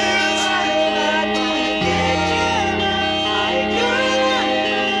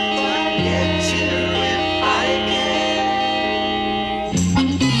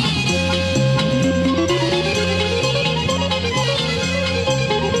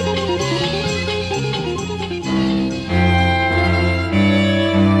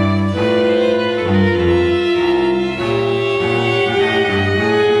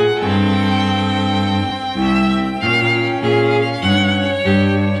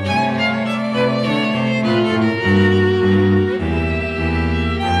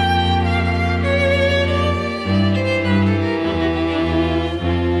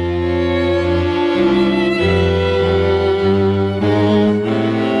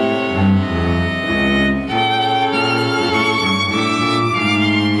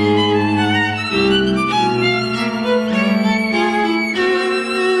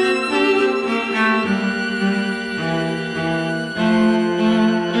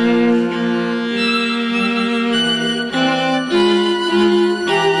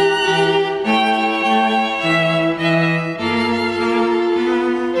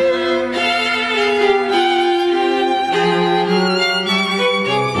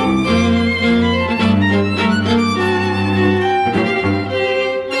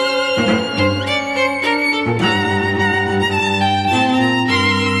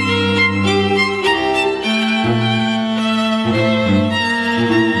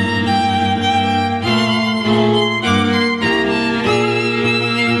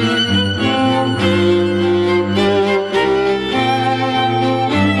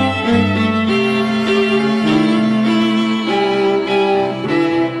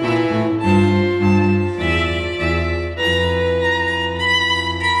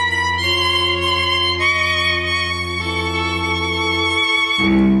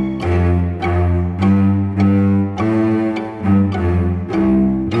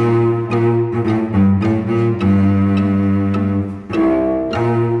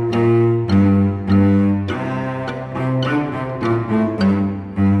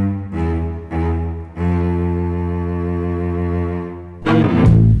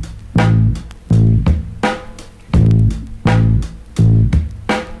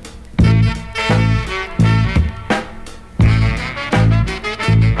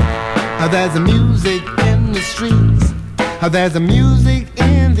 There's a music in the streets, there's a music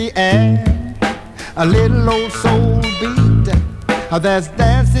in the air, a little old soul beat, there's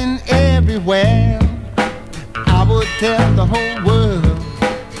dancing everywhere. I would tell the whole world,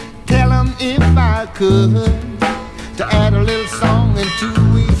 tell them if I could, to add a little song into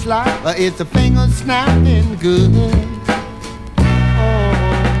each life. It's a finger snapping good.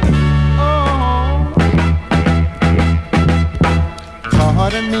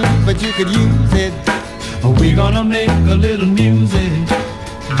 Pardon me, but you could use it. We're gonna make a little music.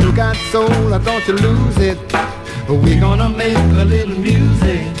 You got soul, don't you lose it. We're gonna make a little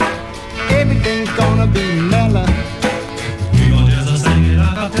music. Everything's gonna be mellow. We're gonna just sing it a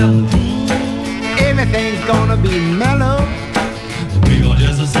cappella. Everything's gonna be mellow. We're gonna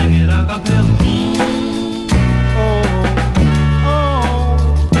just sing it a cappella.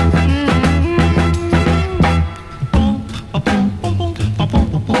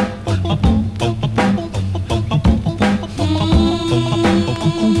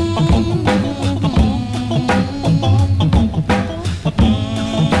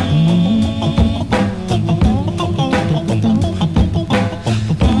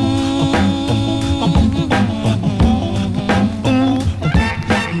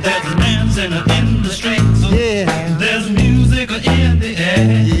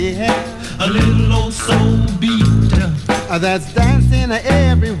 That's dancing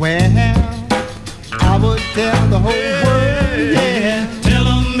everywhere. I would tell the whole world, yeah. Tell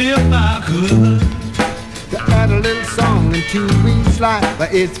them if I could, to add a little song into each life,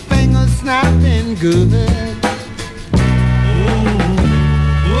 but it's finger snapping good.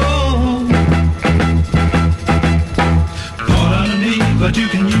 Thought underneath, but you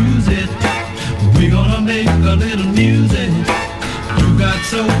can use it. We're gonna make a little music. You got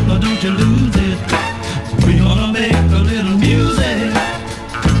soul, or don't you lose it. We're gonna make a little music.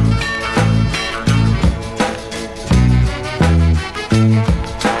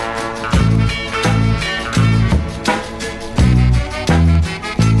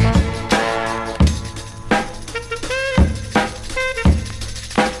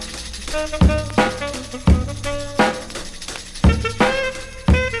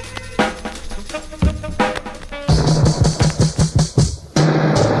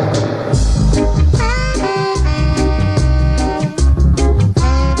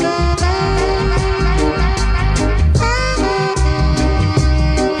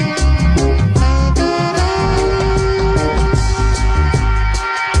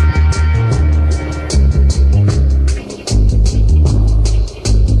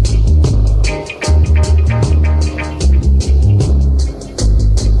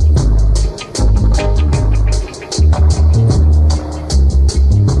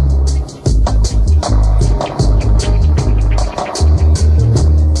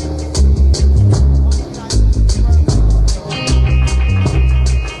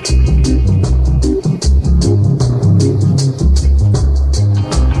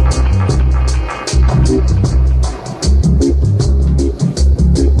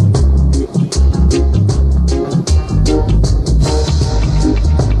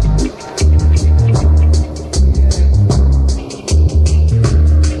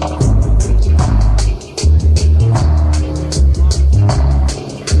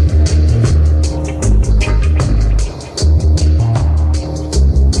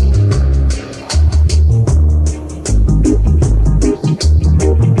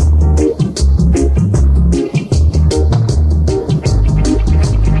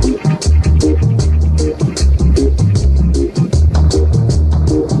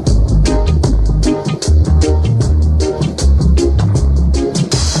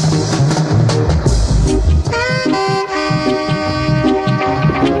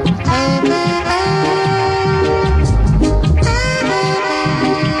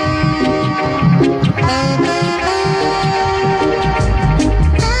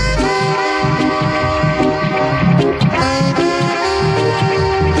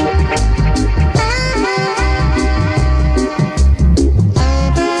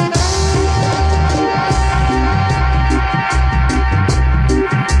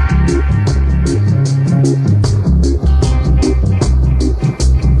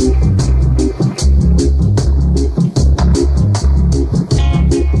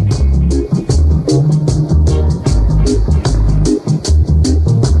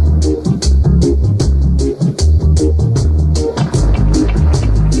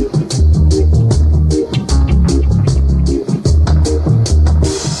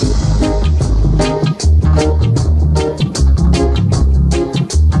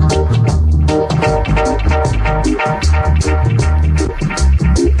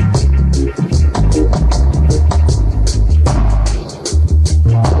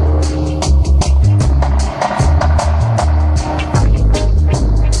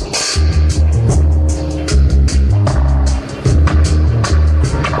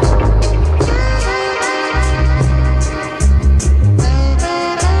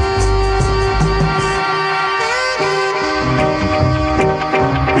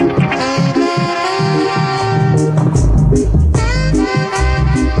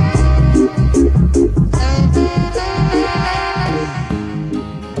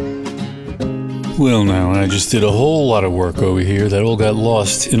 Well, now, I just did a whole lot of work over here that all got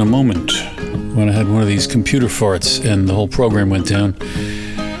lost in a moment when I had one of these computer farts and the whole program went down.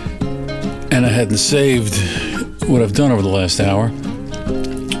 And I hadn't saved what I've done over the last hour.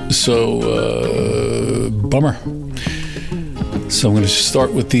 So, bummer. So I'm going to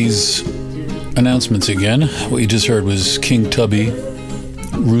start with these announcements again. What you just heard was King Tubby,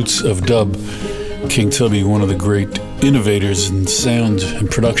 Roots of Dub. King Tubby, one of the great innovators in sound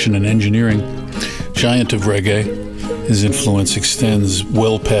and production and engineering, giant of reggae. His influence extends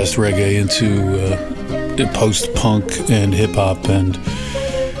well past reggae into post-punk and hip-hop and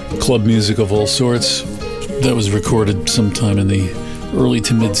club music of all sorts. That was recorded sometime in the early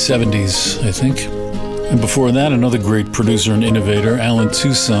to mid-70s, I think. And before that, another great producer and innovator, Alan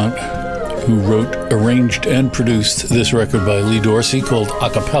Toussaint, who wrote, arranged, and produced this record by Lee Dorsey called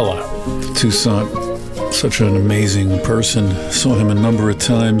Acapella. Toussaint, such an amazing person. Saw him a number of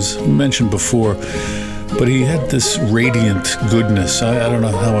times, mentioned before, but he had this radiant goodness. I don't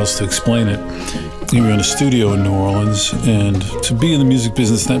know how else to explain it. He ran a studio in New Orleans, and to be in the music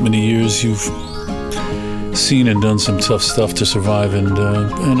business that many years, you've seen and done some tough stuff to survive, and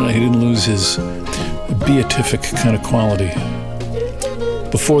he didn't lose his beatific kind of quality.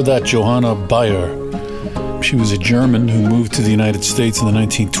 Before that, Johanna Bayer. She was a German who moved to the United States in the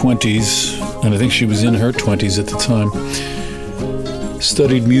 1920s, and I think she was in her 20s at the time.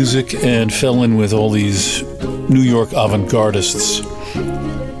 Studied music and fell in with all these New York avant-gardists,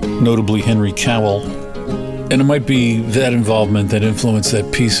 notably Henry Cowell. And it might be that involvement that influenced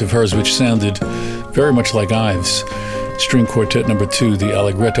that piece of hers, which sounded very much like Ives, String Quartet No. 2, the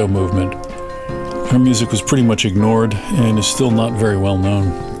Allegretto movement. Her music was pretty much ignored and is still not very well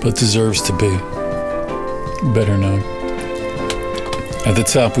known, but deserves to be better known. At the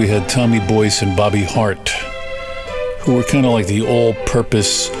top, we had Tommy Boyce and Bobby Hart, who were kind of like the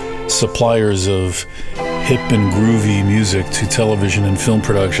all-purpose suppliers of hip and groovy music to television and film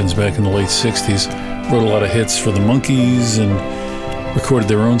productions back in the late 60s. Wrote a lot of hits for the Monkees and recorded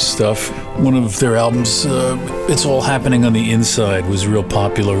their own stuff. One of their albums, It's All Happening on the Inside, was real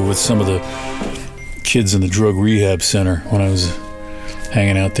popular with some of the kids in the drug rehab center when I was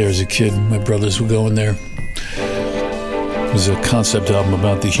hanging out there as a kid. My brothers were going there. It was a concept album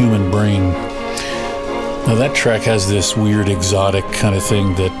about the human brain. Now that track has this weird exotic kind of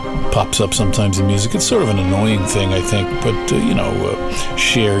thing that pops up sometimes in music. It's sort of an annoying thing, I think, but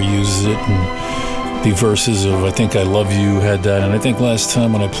Cher uses it, and the verses of I Think I Love You had that, and I think last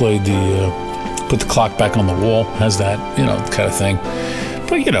time when I played the Put the Clock Back on the Wall has that, kind of thing.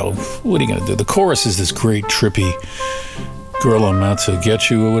 But, what are you going to do? The chorus is this great, trippy, girl, I'm out to get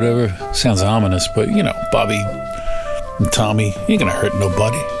you or whatever. Sounds ominous, but, Bobby and Tommy, you ain't going to hurt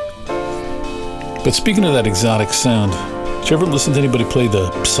nobody. But speaking of that exotic sound, did you ever listen to anybody play the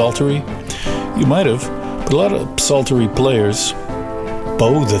psaltery? You might have, but a lot of psaltery players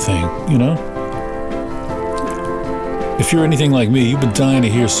bow the thing, If you're anything like me, you've been dying to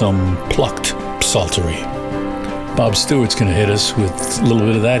hear some plucked psaltery. Bob Stewart's going to hit us with a little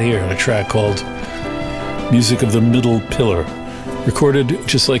bit of that here in a track called Music of the Middle Pillar, recorded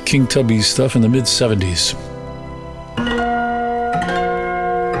just like King Tubby's stuff in the mid-70s.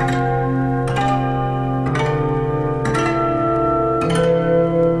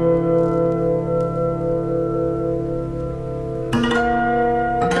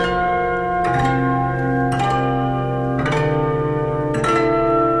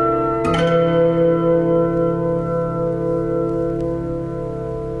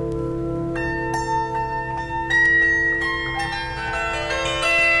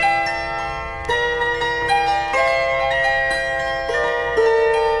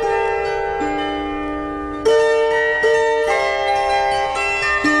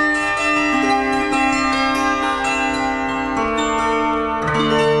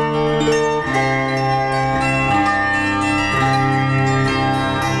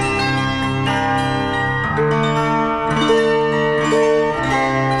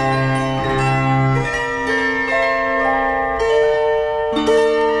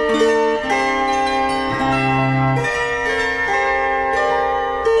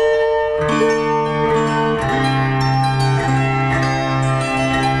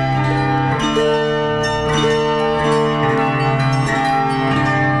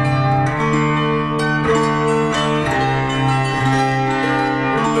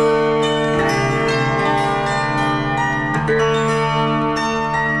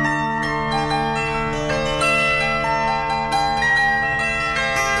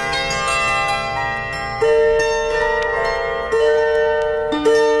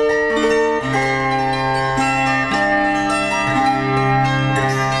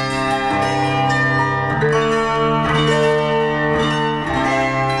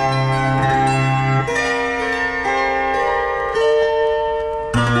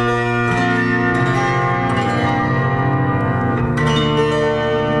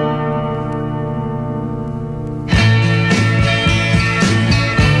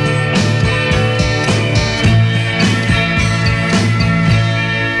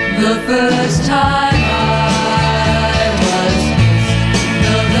 The first time I was kissed,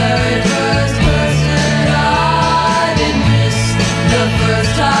 the very first person I did miss, the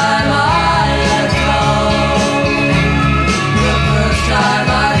first time I let go, the first time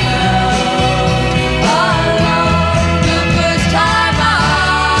I felt alone, the first time I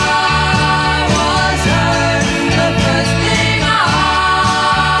was hurt, the first thing I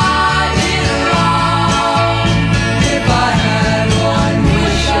did wrong. If I had one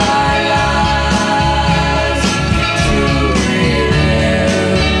wish I'd ask to relive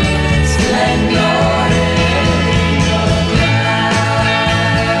splendor in the grass.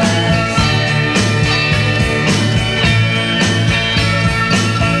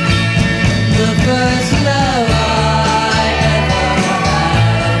 The first love I ever had,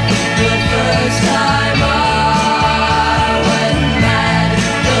 the first time I went mad,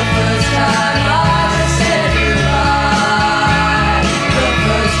 the first time I said goodbye, the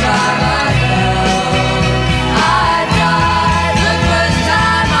first time I felt I died, the first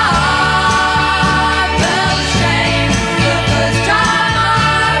time I felt shame, the first time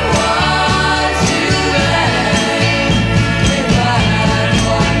I was to blame. If I had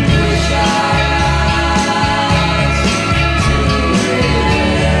one wish I'd ask to relive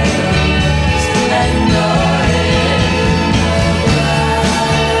splendor in the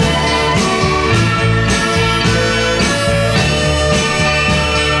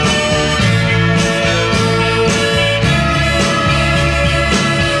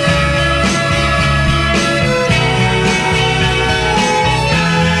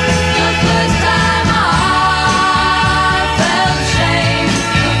The first time I felt shame,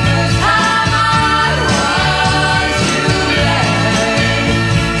 the first time I was to blame.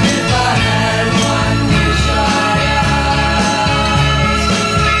 If I had one wish I'd ask to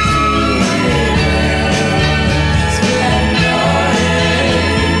relive splendor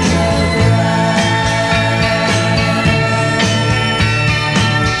in the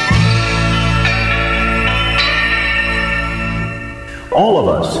All of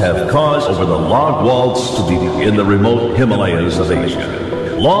us have cause over the log walls to be in the remote Himalayas of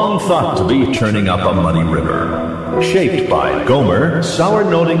Asia, long thought to be churning up a muddy river, shaped by Gomer,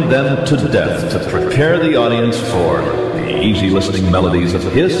 sour-noting them to death to prepare the audience for the easy listening melodies of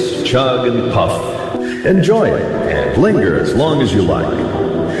hiss, chug, and puff. Enjoy it and linger as long as you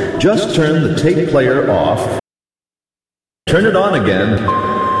like. Just turn the tape player off, turn it on again.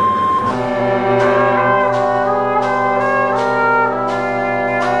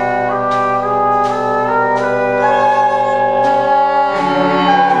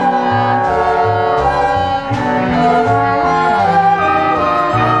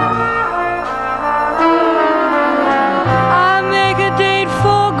 I make a date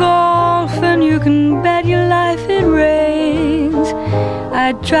for golf, and you can bet your life it rains.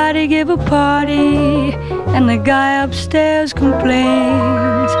 I try to give a party, and the guy upstairs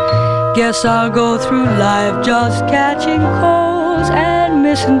complains. Guess I'll go through life just catching calls and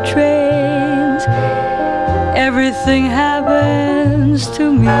missing trains. Everything happens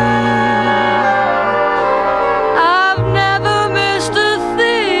to me. I've never missed a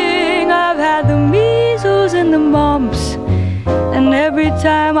thing. I've had the measles and the mumps, and every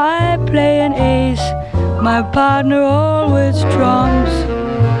time I play an ace, my partner always trumps.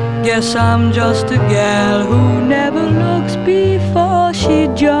 Guess I'm just a gal who never looks before she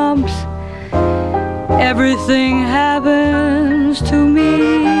jumps. Everything happens to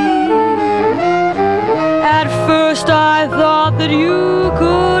me. At first I thought that you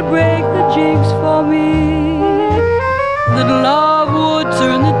could break the jinx for me, that love would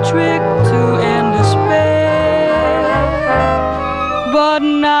turn the trick to end despair. But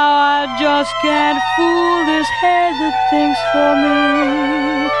now I just can't fool this head that thinks for me.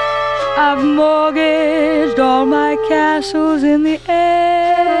 I've mortgaged all my castles in the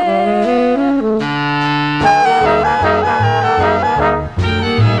air.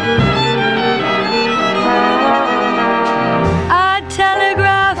 I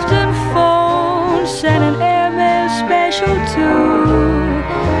telegraphed and phoned, sent an airmail special too.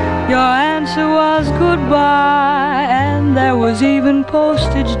 Your answer was goodbye, and there was even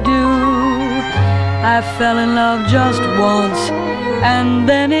postage due. I fell in love just once, and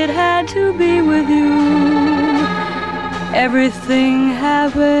then it had to be with you. Everything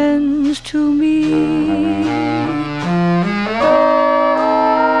happens to me.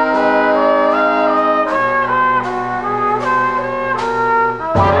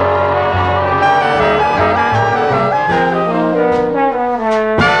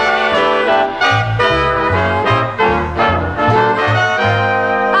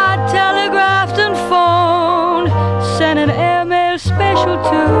 I telegraphed and phoned, sent an airmail space special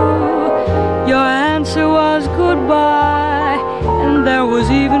too. Your answer was goodbye, and there was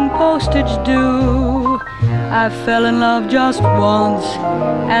even postage due. I fell in love just once,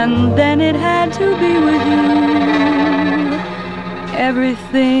 and then it had to be with you.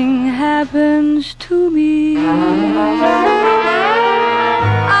 Everything happens to me.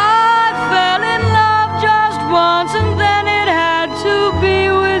 I fell in love just once, and then it had to be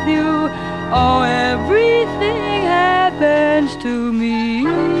with you. Oh, everything happens to me.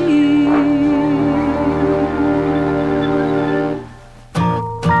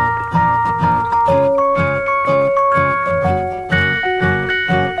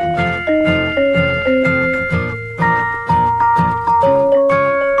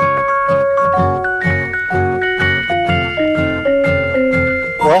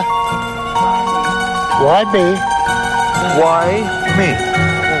 Why me? Why me?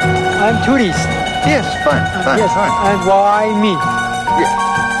 I'm tourist. Yes, fine. Yes, fine. And why me? Yeah.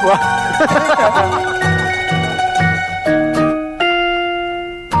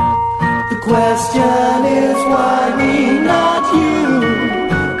 The question is why me, not you,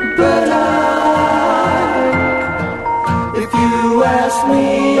 but I. If you ask me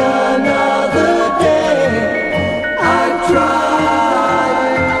another day, I'd try.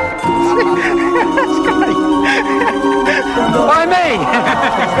 Why me?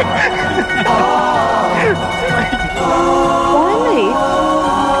 Why me?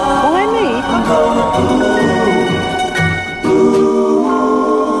 Why me?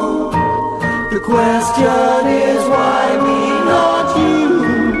 The question is why me, not you,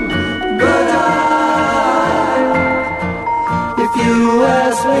 but I. If you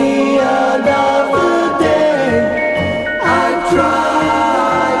ask me another day, I'd try.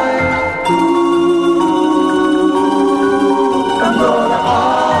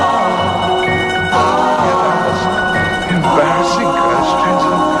 Embarrassing questions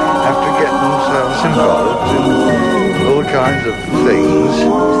and have to get themselves involved in all kinds of things.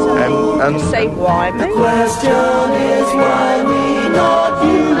 And Say why me? The question is why me, not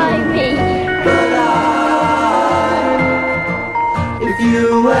you, Why me? but I. If you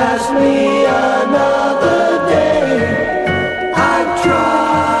ask me another day, I'd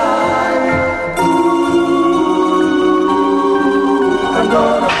try. I'm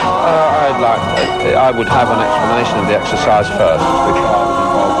gonna. I would have an explanation of the exercise first, which I was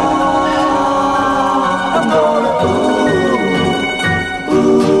involved in.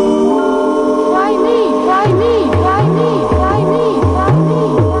 Why me? Why me? Why me? Why me? Why me?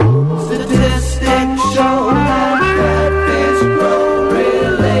 Statistics show that catfish grow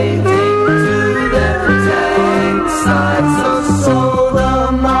relating to their tank size. So the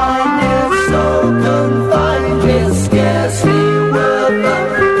mind is so confined, it's scarcely worth a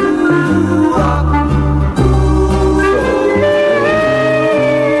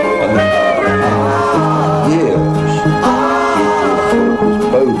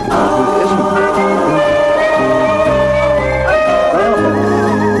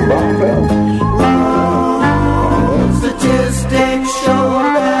Statistics show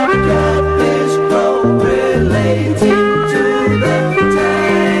that catfish grow relating to their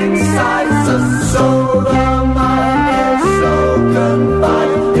tank sizes. So the mind is so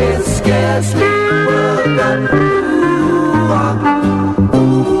confined, it's scarcely worth a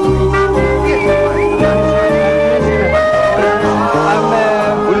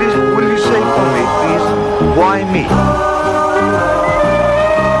will you say for me, please, why me?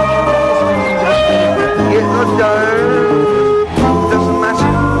 Doesn't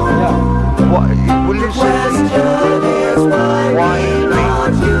matter. Why? Will you say why me?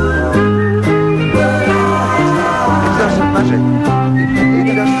 It doesn't matter.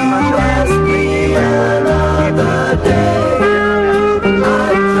 It doesn't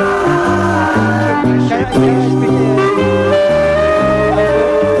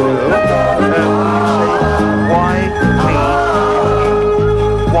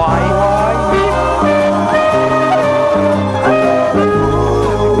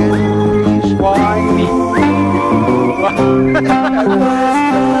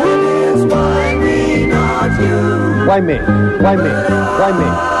Why me? Why me? Why me?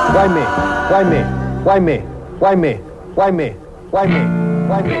 Why me? Why me? Why me? Why me? Why me? Why me? Why me?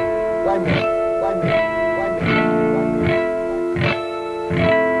 Why me? Why me?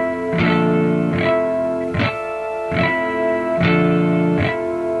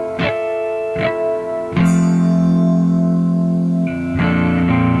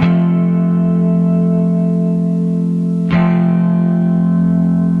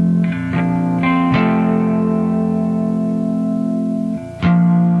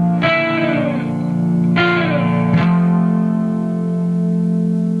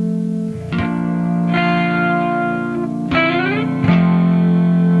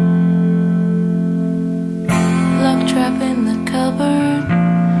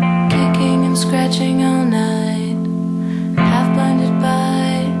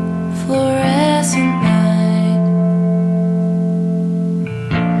 innocent night.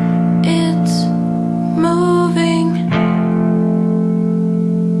 It's moving.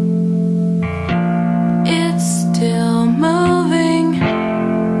 It's still moving.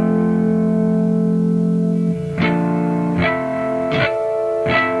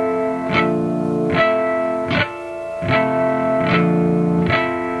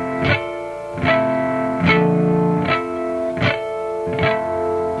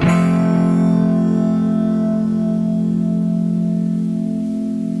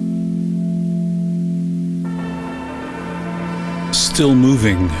 Still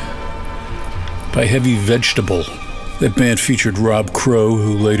Moving by Heavy Vegetable. That band featured Rob Crow,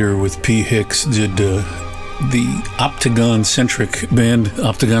 who later with P. Hicks did the Optagon-centric band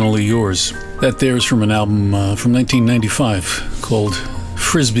Optagonally Yours. That there is from an album from 1995 called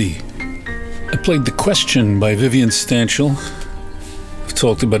Frisbee. I played The Question by Vivian Stanchel. I've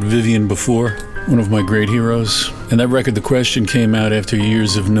talked about Vivian before, one of my great heroes. And that record, The Question, came out after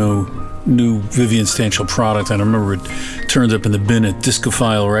years of no new Vivian Stanchel product. And I remember it turned up in the bin at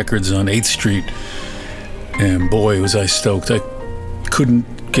Discophile Records on 8th Street. And boy, was I stoked. I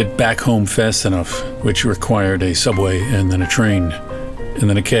couldn't get back home fast enough, which required a subway and then a train and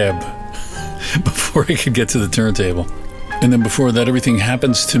then a cab before I could get to the turntable. And then before that, Everything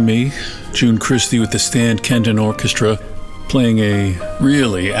Happens to Me, June Christy with the Stan Kenton Orchestra, playing a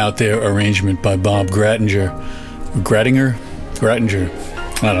really out there arrangement by Bob Gratinger. Gratinger?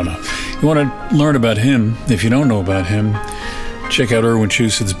 I don't know. You want to learn about him, if you don't know about him, check out Erwin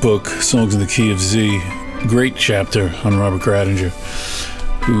Chusit's book, Songs in the Key of Z. Great chapter on Robert Gratinger,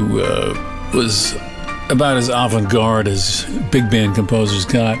 who was about as avant-garde as big band composers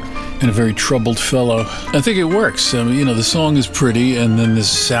got, and a very troubled fellow. I think it works. I mean, the song is pretty, and then this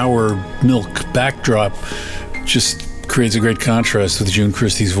sour milk backdrop just creates a great contrast with June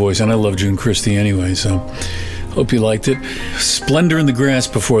Christy's voice, and I love June Christy anyway, so hope you liked it. Splendor in the Grass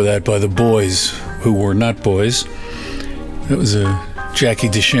before that by the Boys, who were not boys. That was a Jackie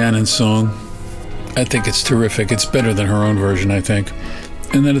DeShannon song. I think it's terrific. It's better than her own version, I think.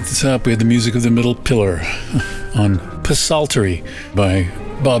 And then at the top, we had the music of the Middle Pillar on Psaltery by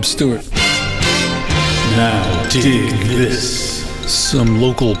Bob Stewart. Now dig this. Some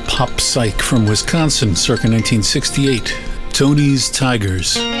local pop psych from Wisconsin, circa 1968. Tony's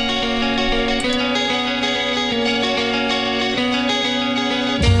Tigers.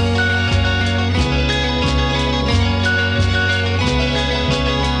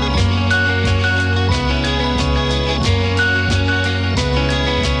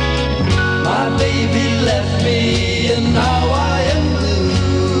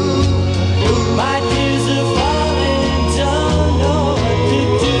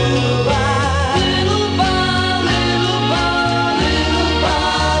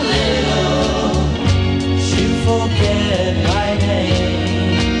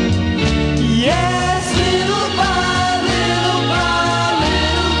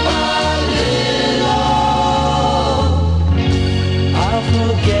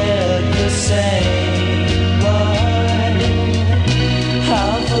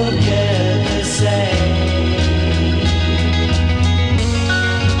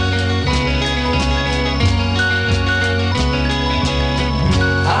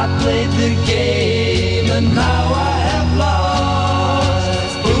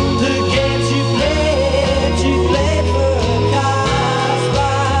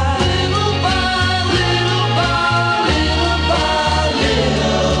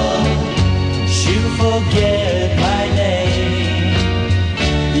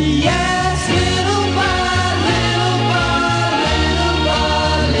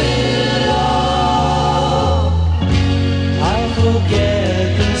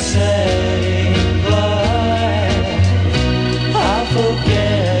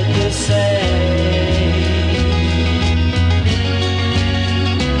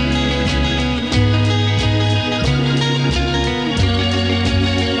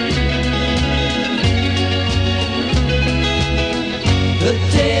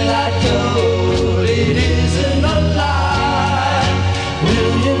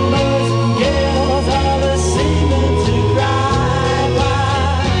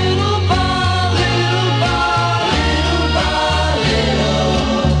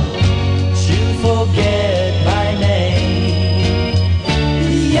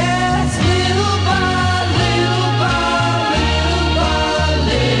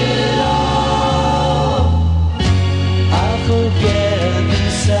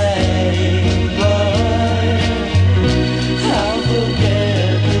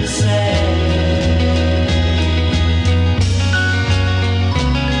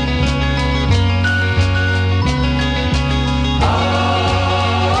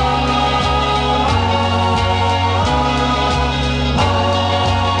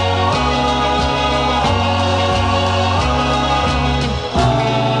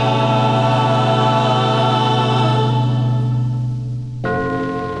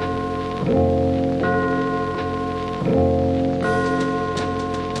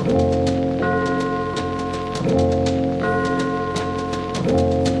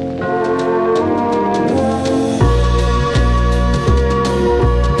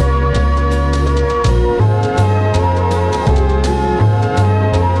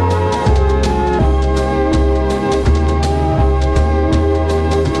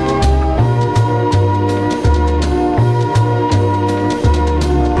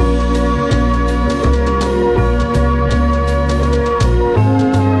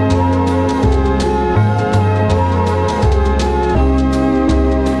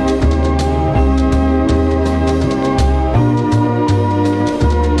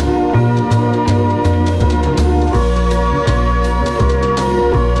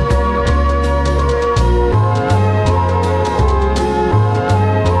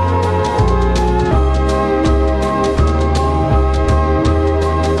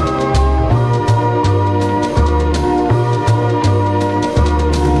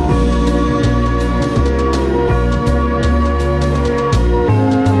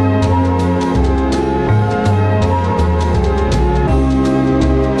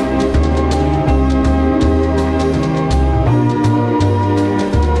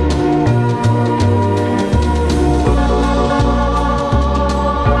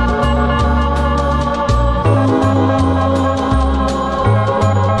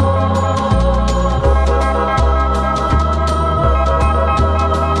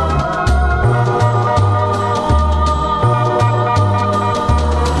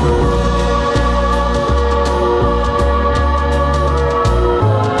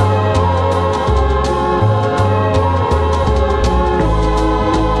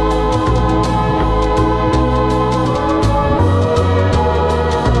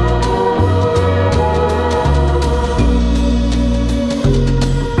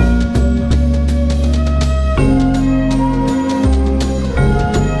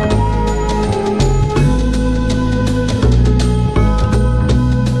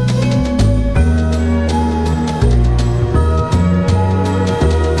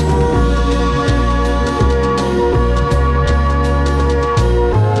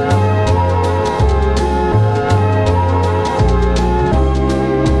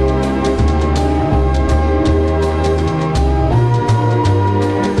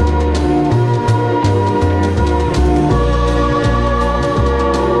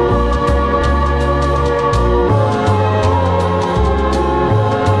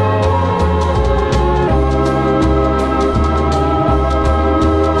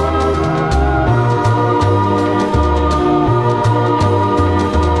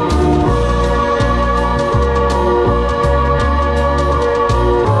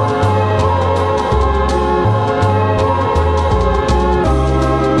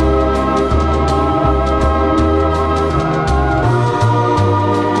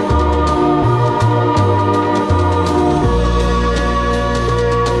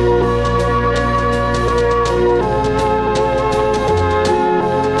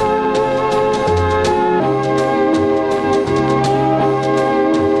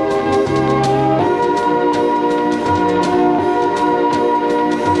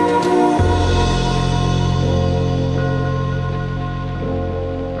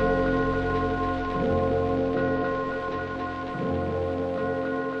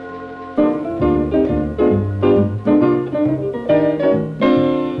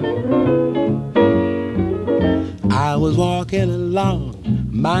 walking along,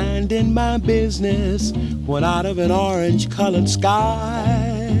 minding my business, when out of an orange-colored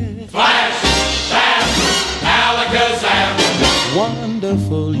sky, flash, bam, alakazam,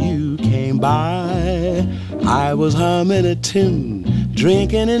 wonderful you came by. I was humming a tune,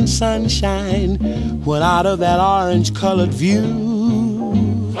 drinking in sunshine, when out of that orange-colored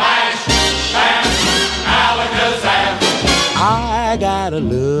view, flash, bam, alakazam, I got a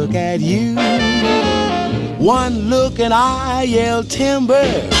look at you. One look and I yelled timber,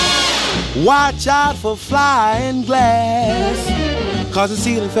 watch out for flying glass. Cause the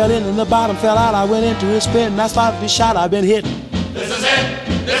ceiling fell in and the bottom fell out. I went into a spin and I started to shout, I've been hit. This is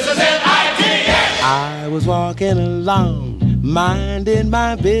it, I-T-S. I was walking along, minding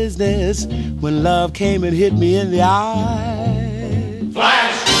my business, when love came and hit me in the eye.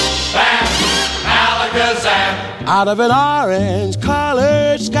 Flash, bam, alakazam, out of an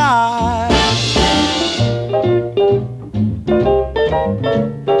orange-colored sky.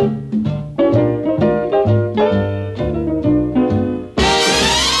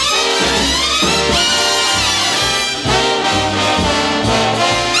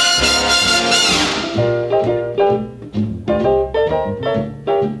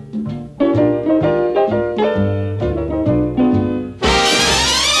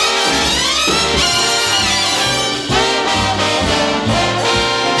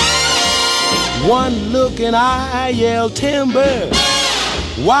 One look and I yelled timber,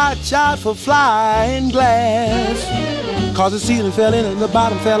 watch out for flying glass. Cause the ceiling fell in and the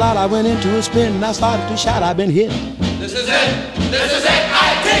bottom fell out. I went into a spin and I started to shout, I've been hit. This is it,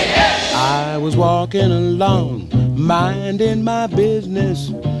 I-T-S. I was walking along, minding my business,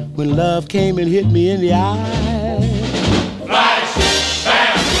 when love came and hit me in the eye. Flash,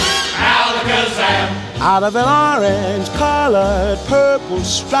 bam, alakazam, out of an orange-colored purple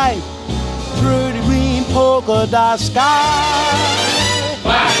stripe, pretty green polka dot sky.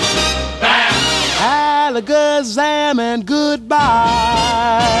 Flash, bam, alakazam and goodbye.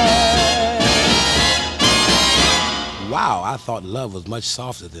 Wow, I thought love was much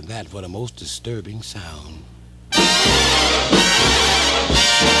softer than that. For the most disturbing sound.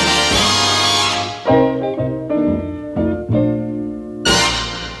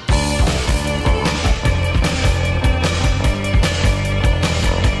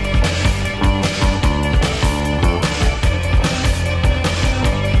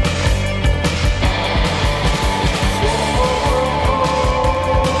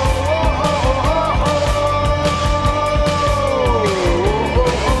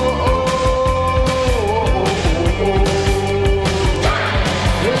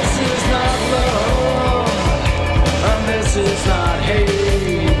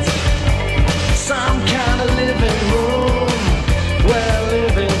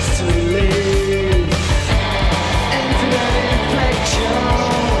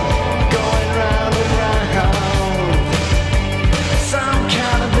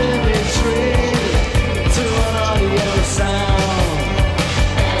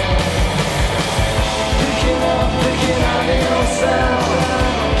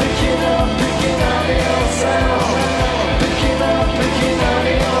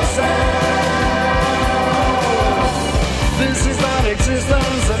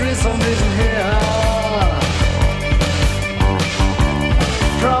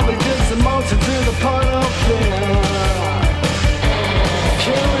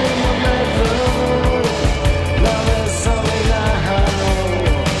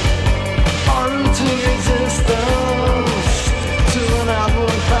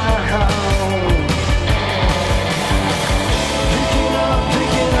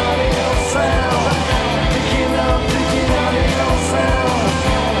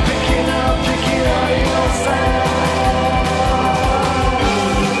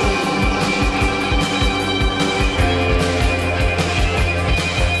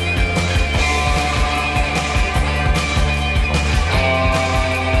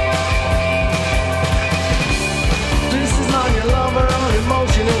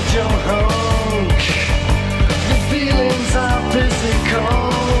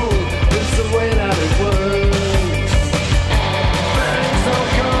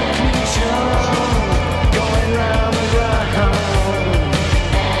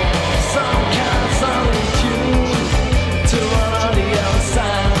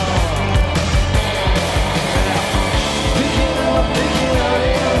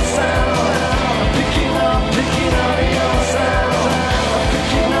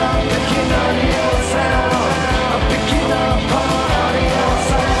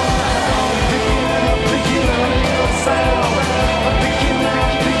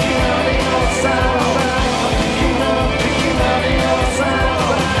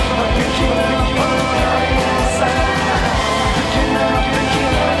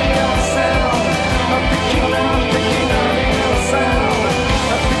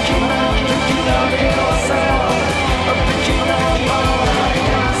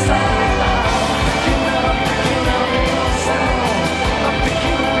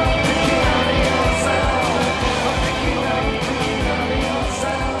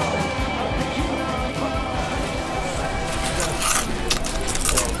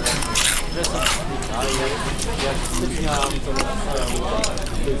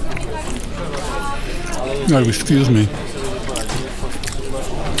 Oh, excuse me.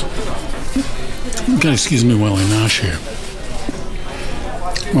 You gotta excuse me while I nosh here.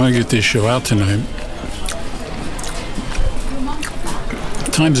 When I get this show out tonight,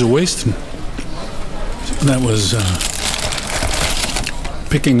 time's a wasting. That was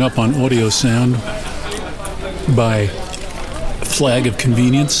picking up on audio sound by Flag of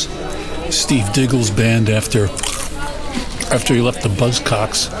Convenience, Steve Diggle's band after he left the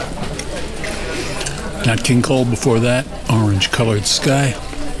Buzzcocks. Nat King Cole before that, Orange Colored Sky.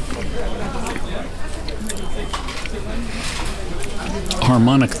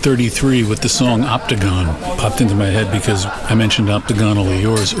 Harmonic 33 with the song Optagon popped into my head because I mentioned Optagonally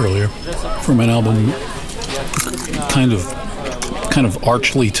Yours earlier, from an album kind of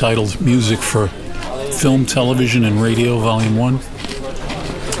archly titled Music for Film, Television, and Radio, Volume 1.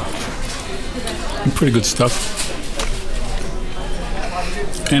 Pretty good stuff.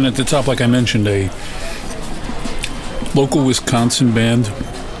 And at the top, like I mentioned, a local Wisconsin band,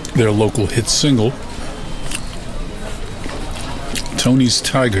 their local hit single, Tony's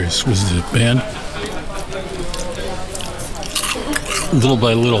Tigers was the band. Little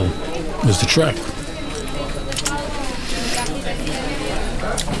by Little was the track.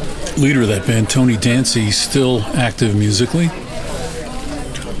 Leader of that band, Tony Dancy, still active musically.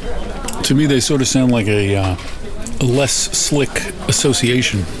 To me, they sort of sound like a less slick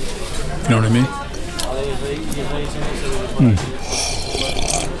Association. You know what I mean?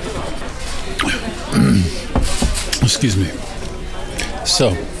 Excuse me.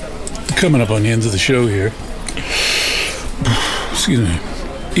 So, coming up on the end of the show here. Excuse me.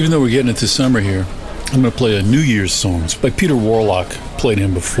 Even though we're getting into summer here, I'm going to play a New Year's song. It's by Peter Warlock. Played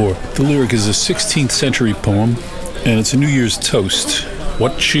him before. The lyric is a 16th century poem, and it's a New Year's toast.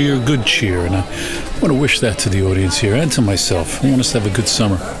 What cheer, good cheer. And I want to wish that to the audience here and to myself. I want us to have a good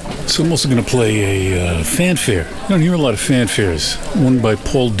summer. So I'm also going to play a fanfare. I don't hear a lot of fanfares. One by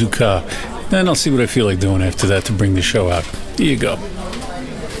Paul Dukas. Then I'll see what I feel like doing after that to bring the show out. Here you go.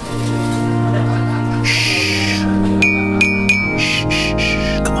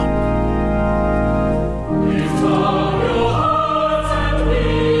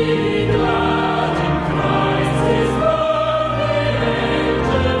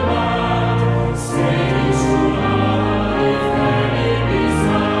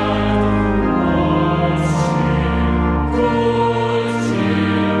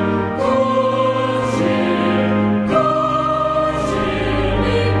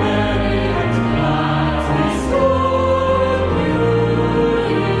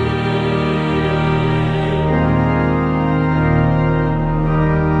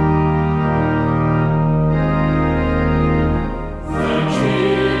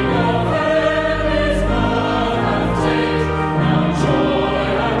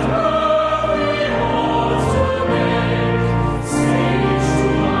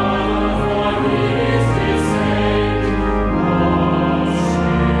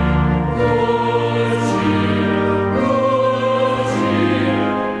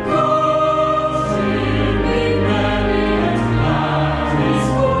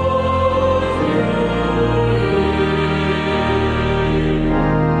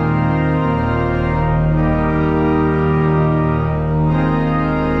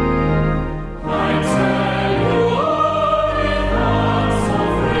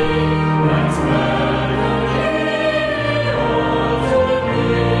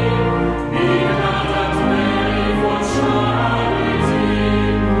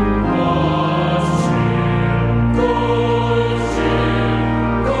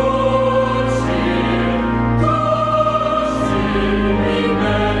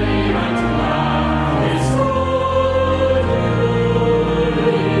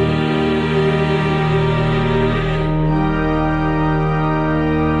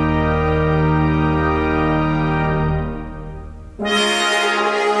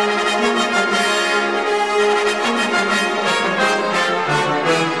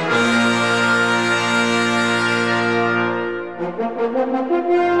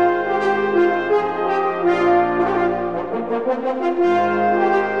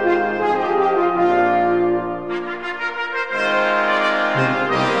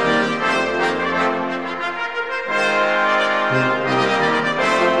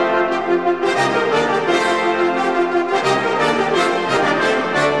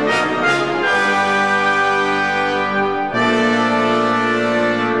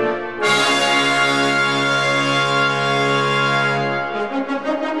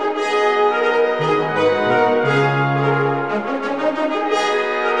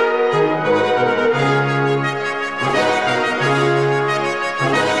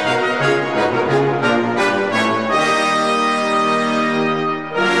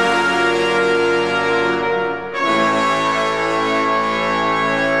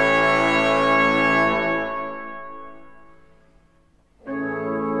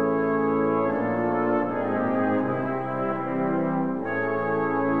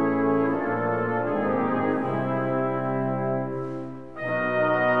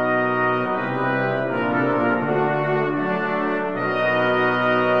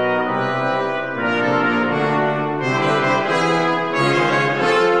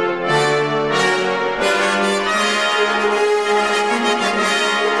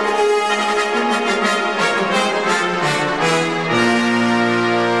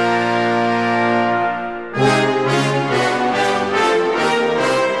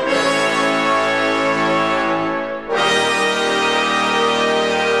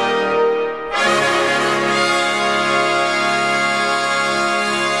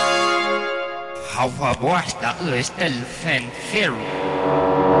 Sauber borsta östelfenfir.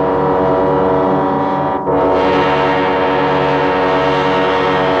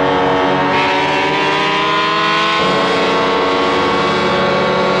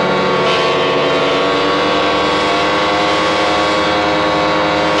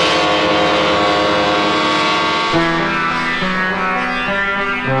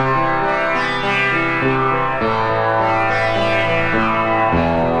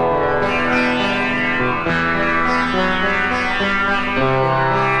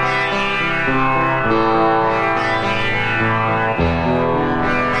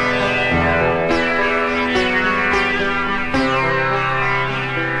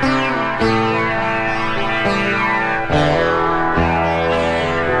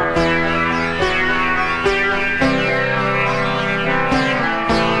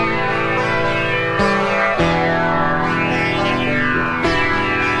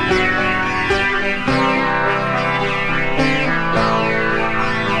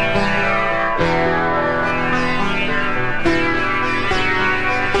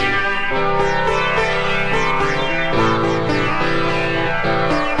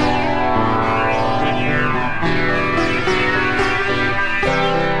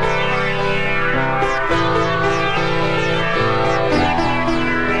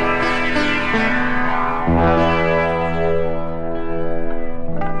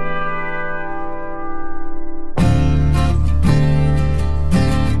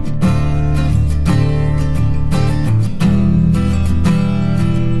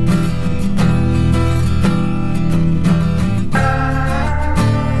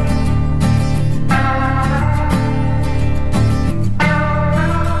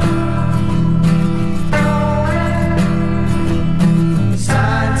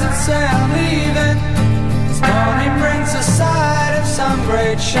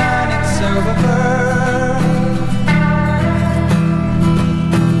 Shining silver bird.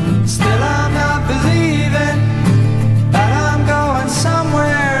 Still I'm not believing that I'm going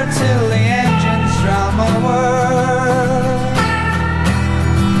somewhere till the engines drown my world.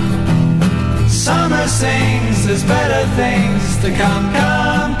 Summer sings, there's better things to come,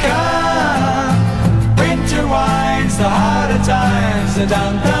 come, come. Winter winds, the harder times, the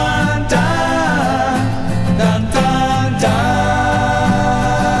dun, dun, dun, dun, dun, dun.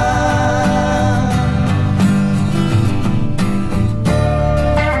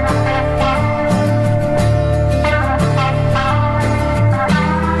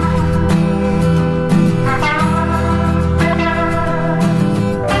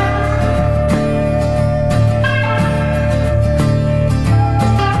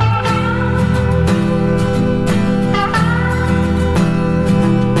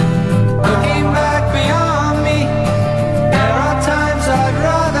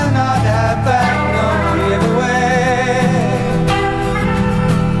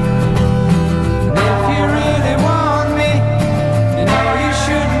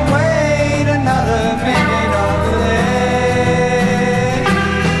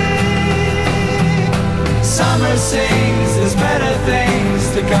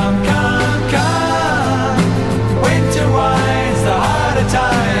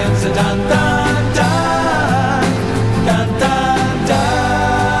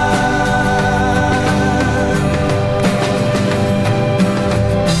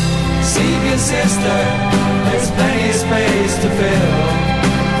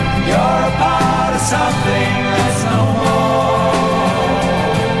 Something that's no more.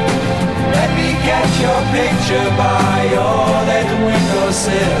 Let me catch your picture by your little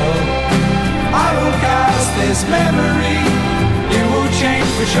windowsill. I will cast this memory, you will change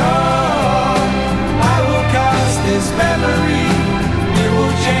for sure. I will cast this memory, you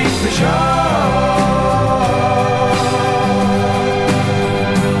will change for sure.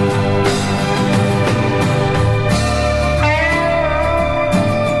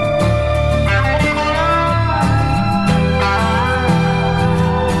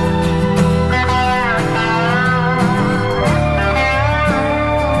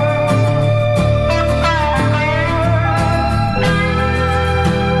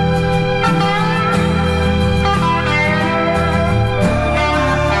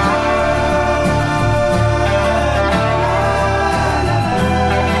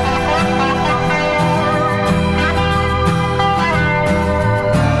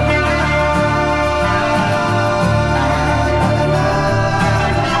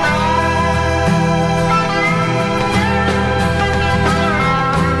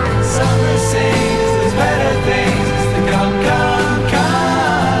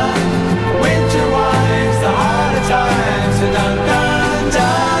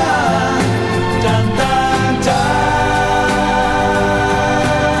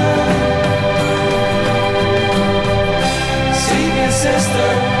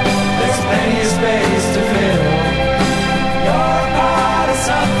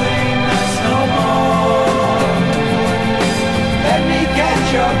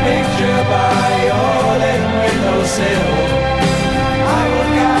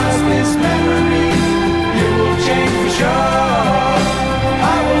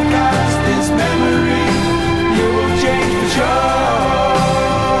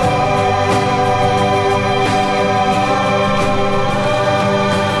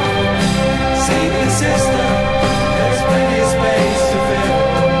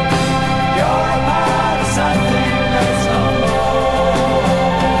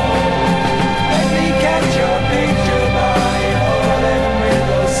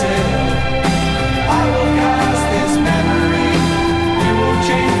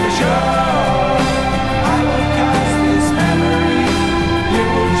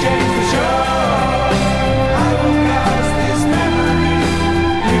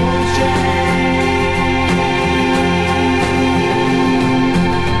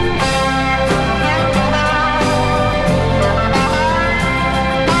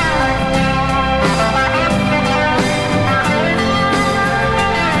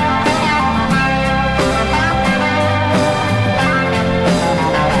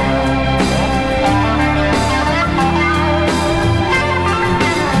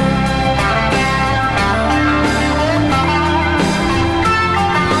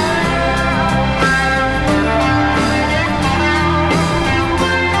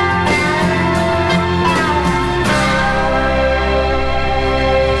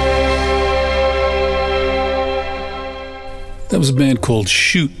 was a band called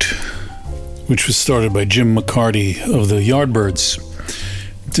Shoot, which was started by Jim McCarty of the Yardbirds.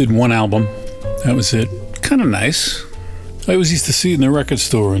 Did one album. That was it. Kind of nice. I always used to see it in the record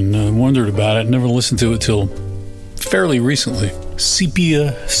store and wondered about it. Never listened to it till fairly recently.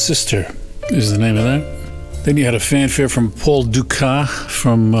 Sepia Sister is the name of that. Then you had a fanfare from Paul Dukas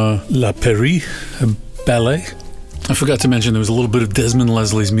from La Pairie Ballet. I forgot to mention there was a little bit of Desmond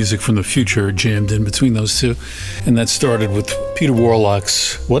Leslie's music from the future jammed in between those two. And that started with Peter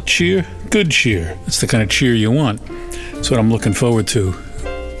Warlock's What Cheer? Good Cheer. That's the kind of cheer you want. That's what I'm looking forward to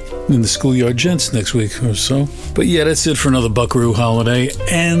in the Schoolyard Gents next week or so. But yeah, that's it for another Buckaroo Holiday.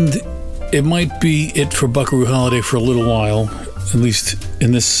 And it might be it for Buckaroo Holiday for a little while, at least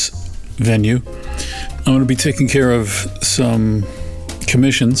in this venue. I'm going to be taking care of some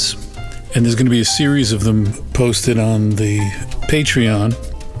commissions, and there's going to be a series of them posted on the Patreon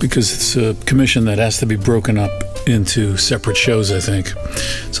because it's a commission that has to be broken up into separate shows, I think.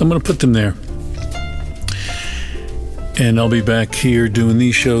 So I'm going to put them there. And I'll be back here doing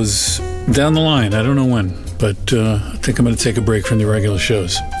these shows down the line. I don't know when, but I think I'm going to take a break from the regular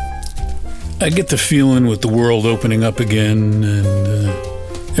shows. I get the feeling with the world opening up again and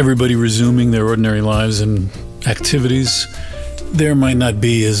everybody resuming their ordinary lives and activities, there might not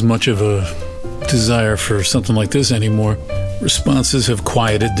be as much of a desire for something like this anymore. Responses have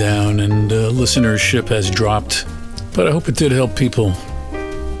quieted down and listenership has dropped. But I hope it did help people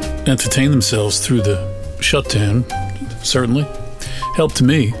entertain themselves through the shutdown. Certainly. Helped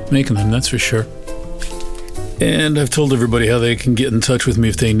me making them, that's for sure. And I've told everybody how they can get in touch with me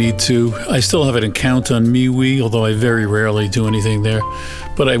if they need to. I still have an account on MeWe, although I very rarely do anything there.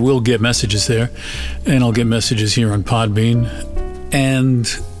 But I will get messages there. And I'll get messages here on Podbean. And,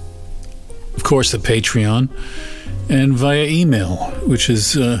 of course, the Patreon. And via email, which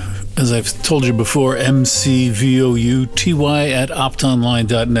is, as I've told you before,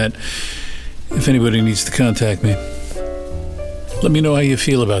 mcvouty@optonline.net. If anybody needs to contact me. Let me know how you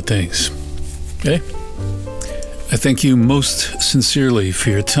feel about things. Okay? I thank you most sincerely for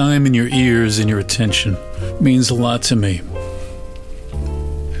your time and your ears and your attention. It means a lot to me.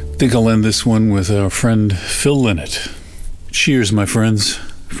 I think I'll end this one with our friend Phil Lynott. Cheers, my friends,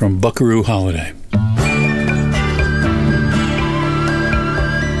 from Buckaroo Holiday.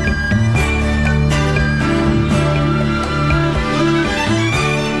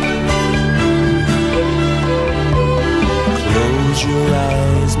 Close your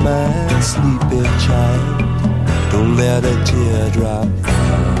eyes, my sleepy child. Don't let a teardrop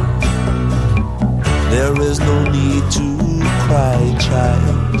fall. There is no need to cry,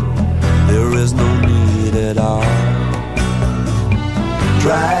 child. There is no need at all.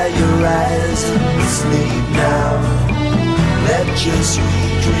 Dry your eyes and sleep now. Let your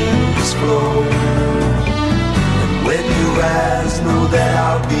sweet dreams flow. And when you rise, know that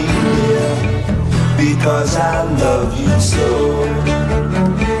I'll be here, because I love you so.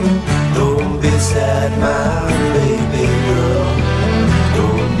 Don't be sad, my baby girl.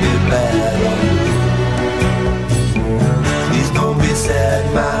 Don't be bad. Please don't be sad,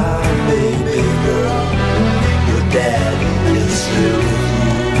 my baby girl. Your daddy is here with you.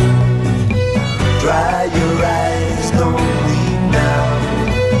 Dry your eyes, don't weep now.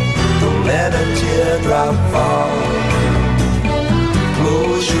 Don't let a teardrop fall.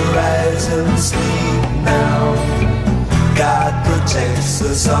 Close your eyes and sleep now. God protects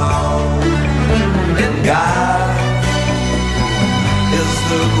us all. And God is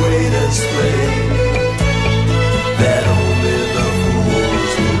the greatest thing that only the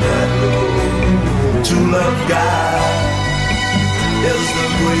fools do not know. To love God is the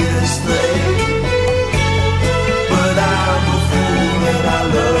greatest thing, but I'm a fool and I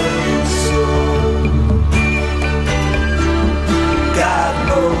love you so. God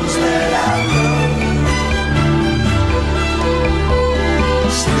knows that I love you.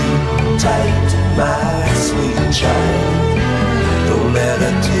 Sleep tight, my sweet child. Don't let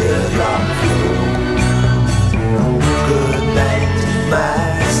a teardrop flow. Good night,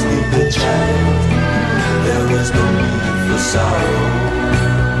 my sleepy child. There is no need for sorrow.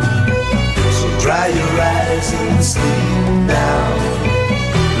 So dry your eyes and sleep now.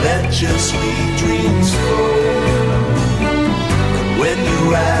 Let your sweet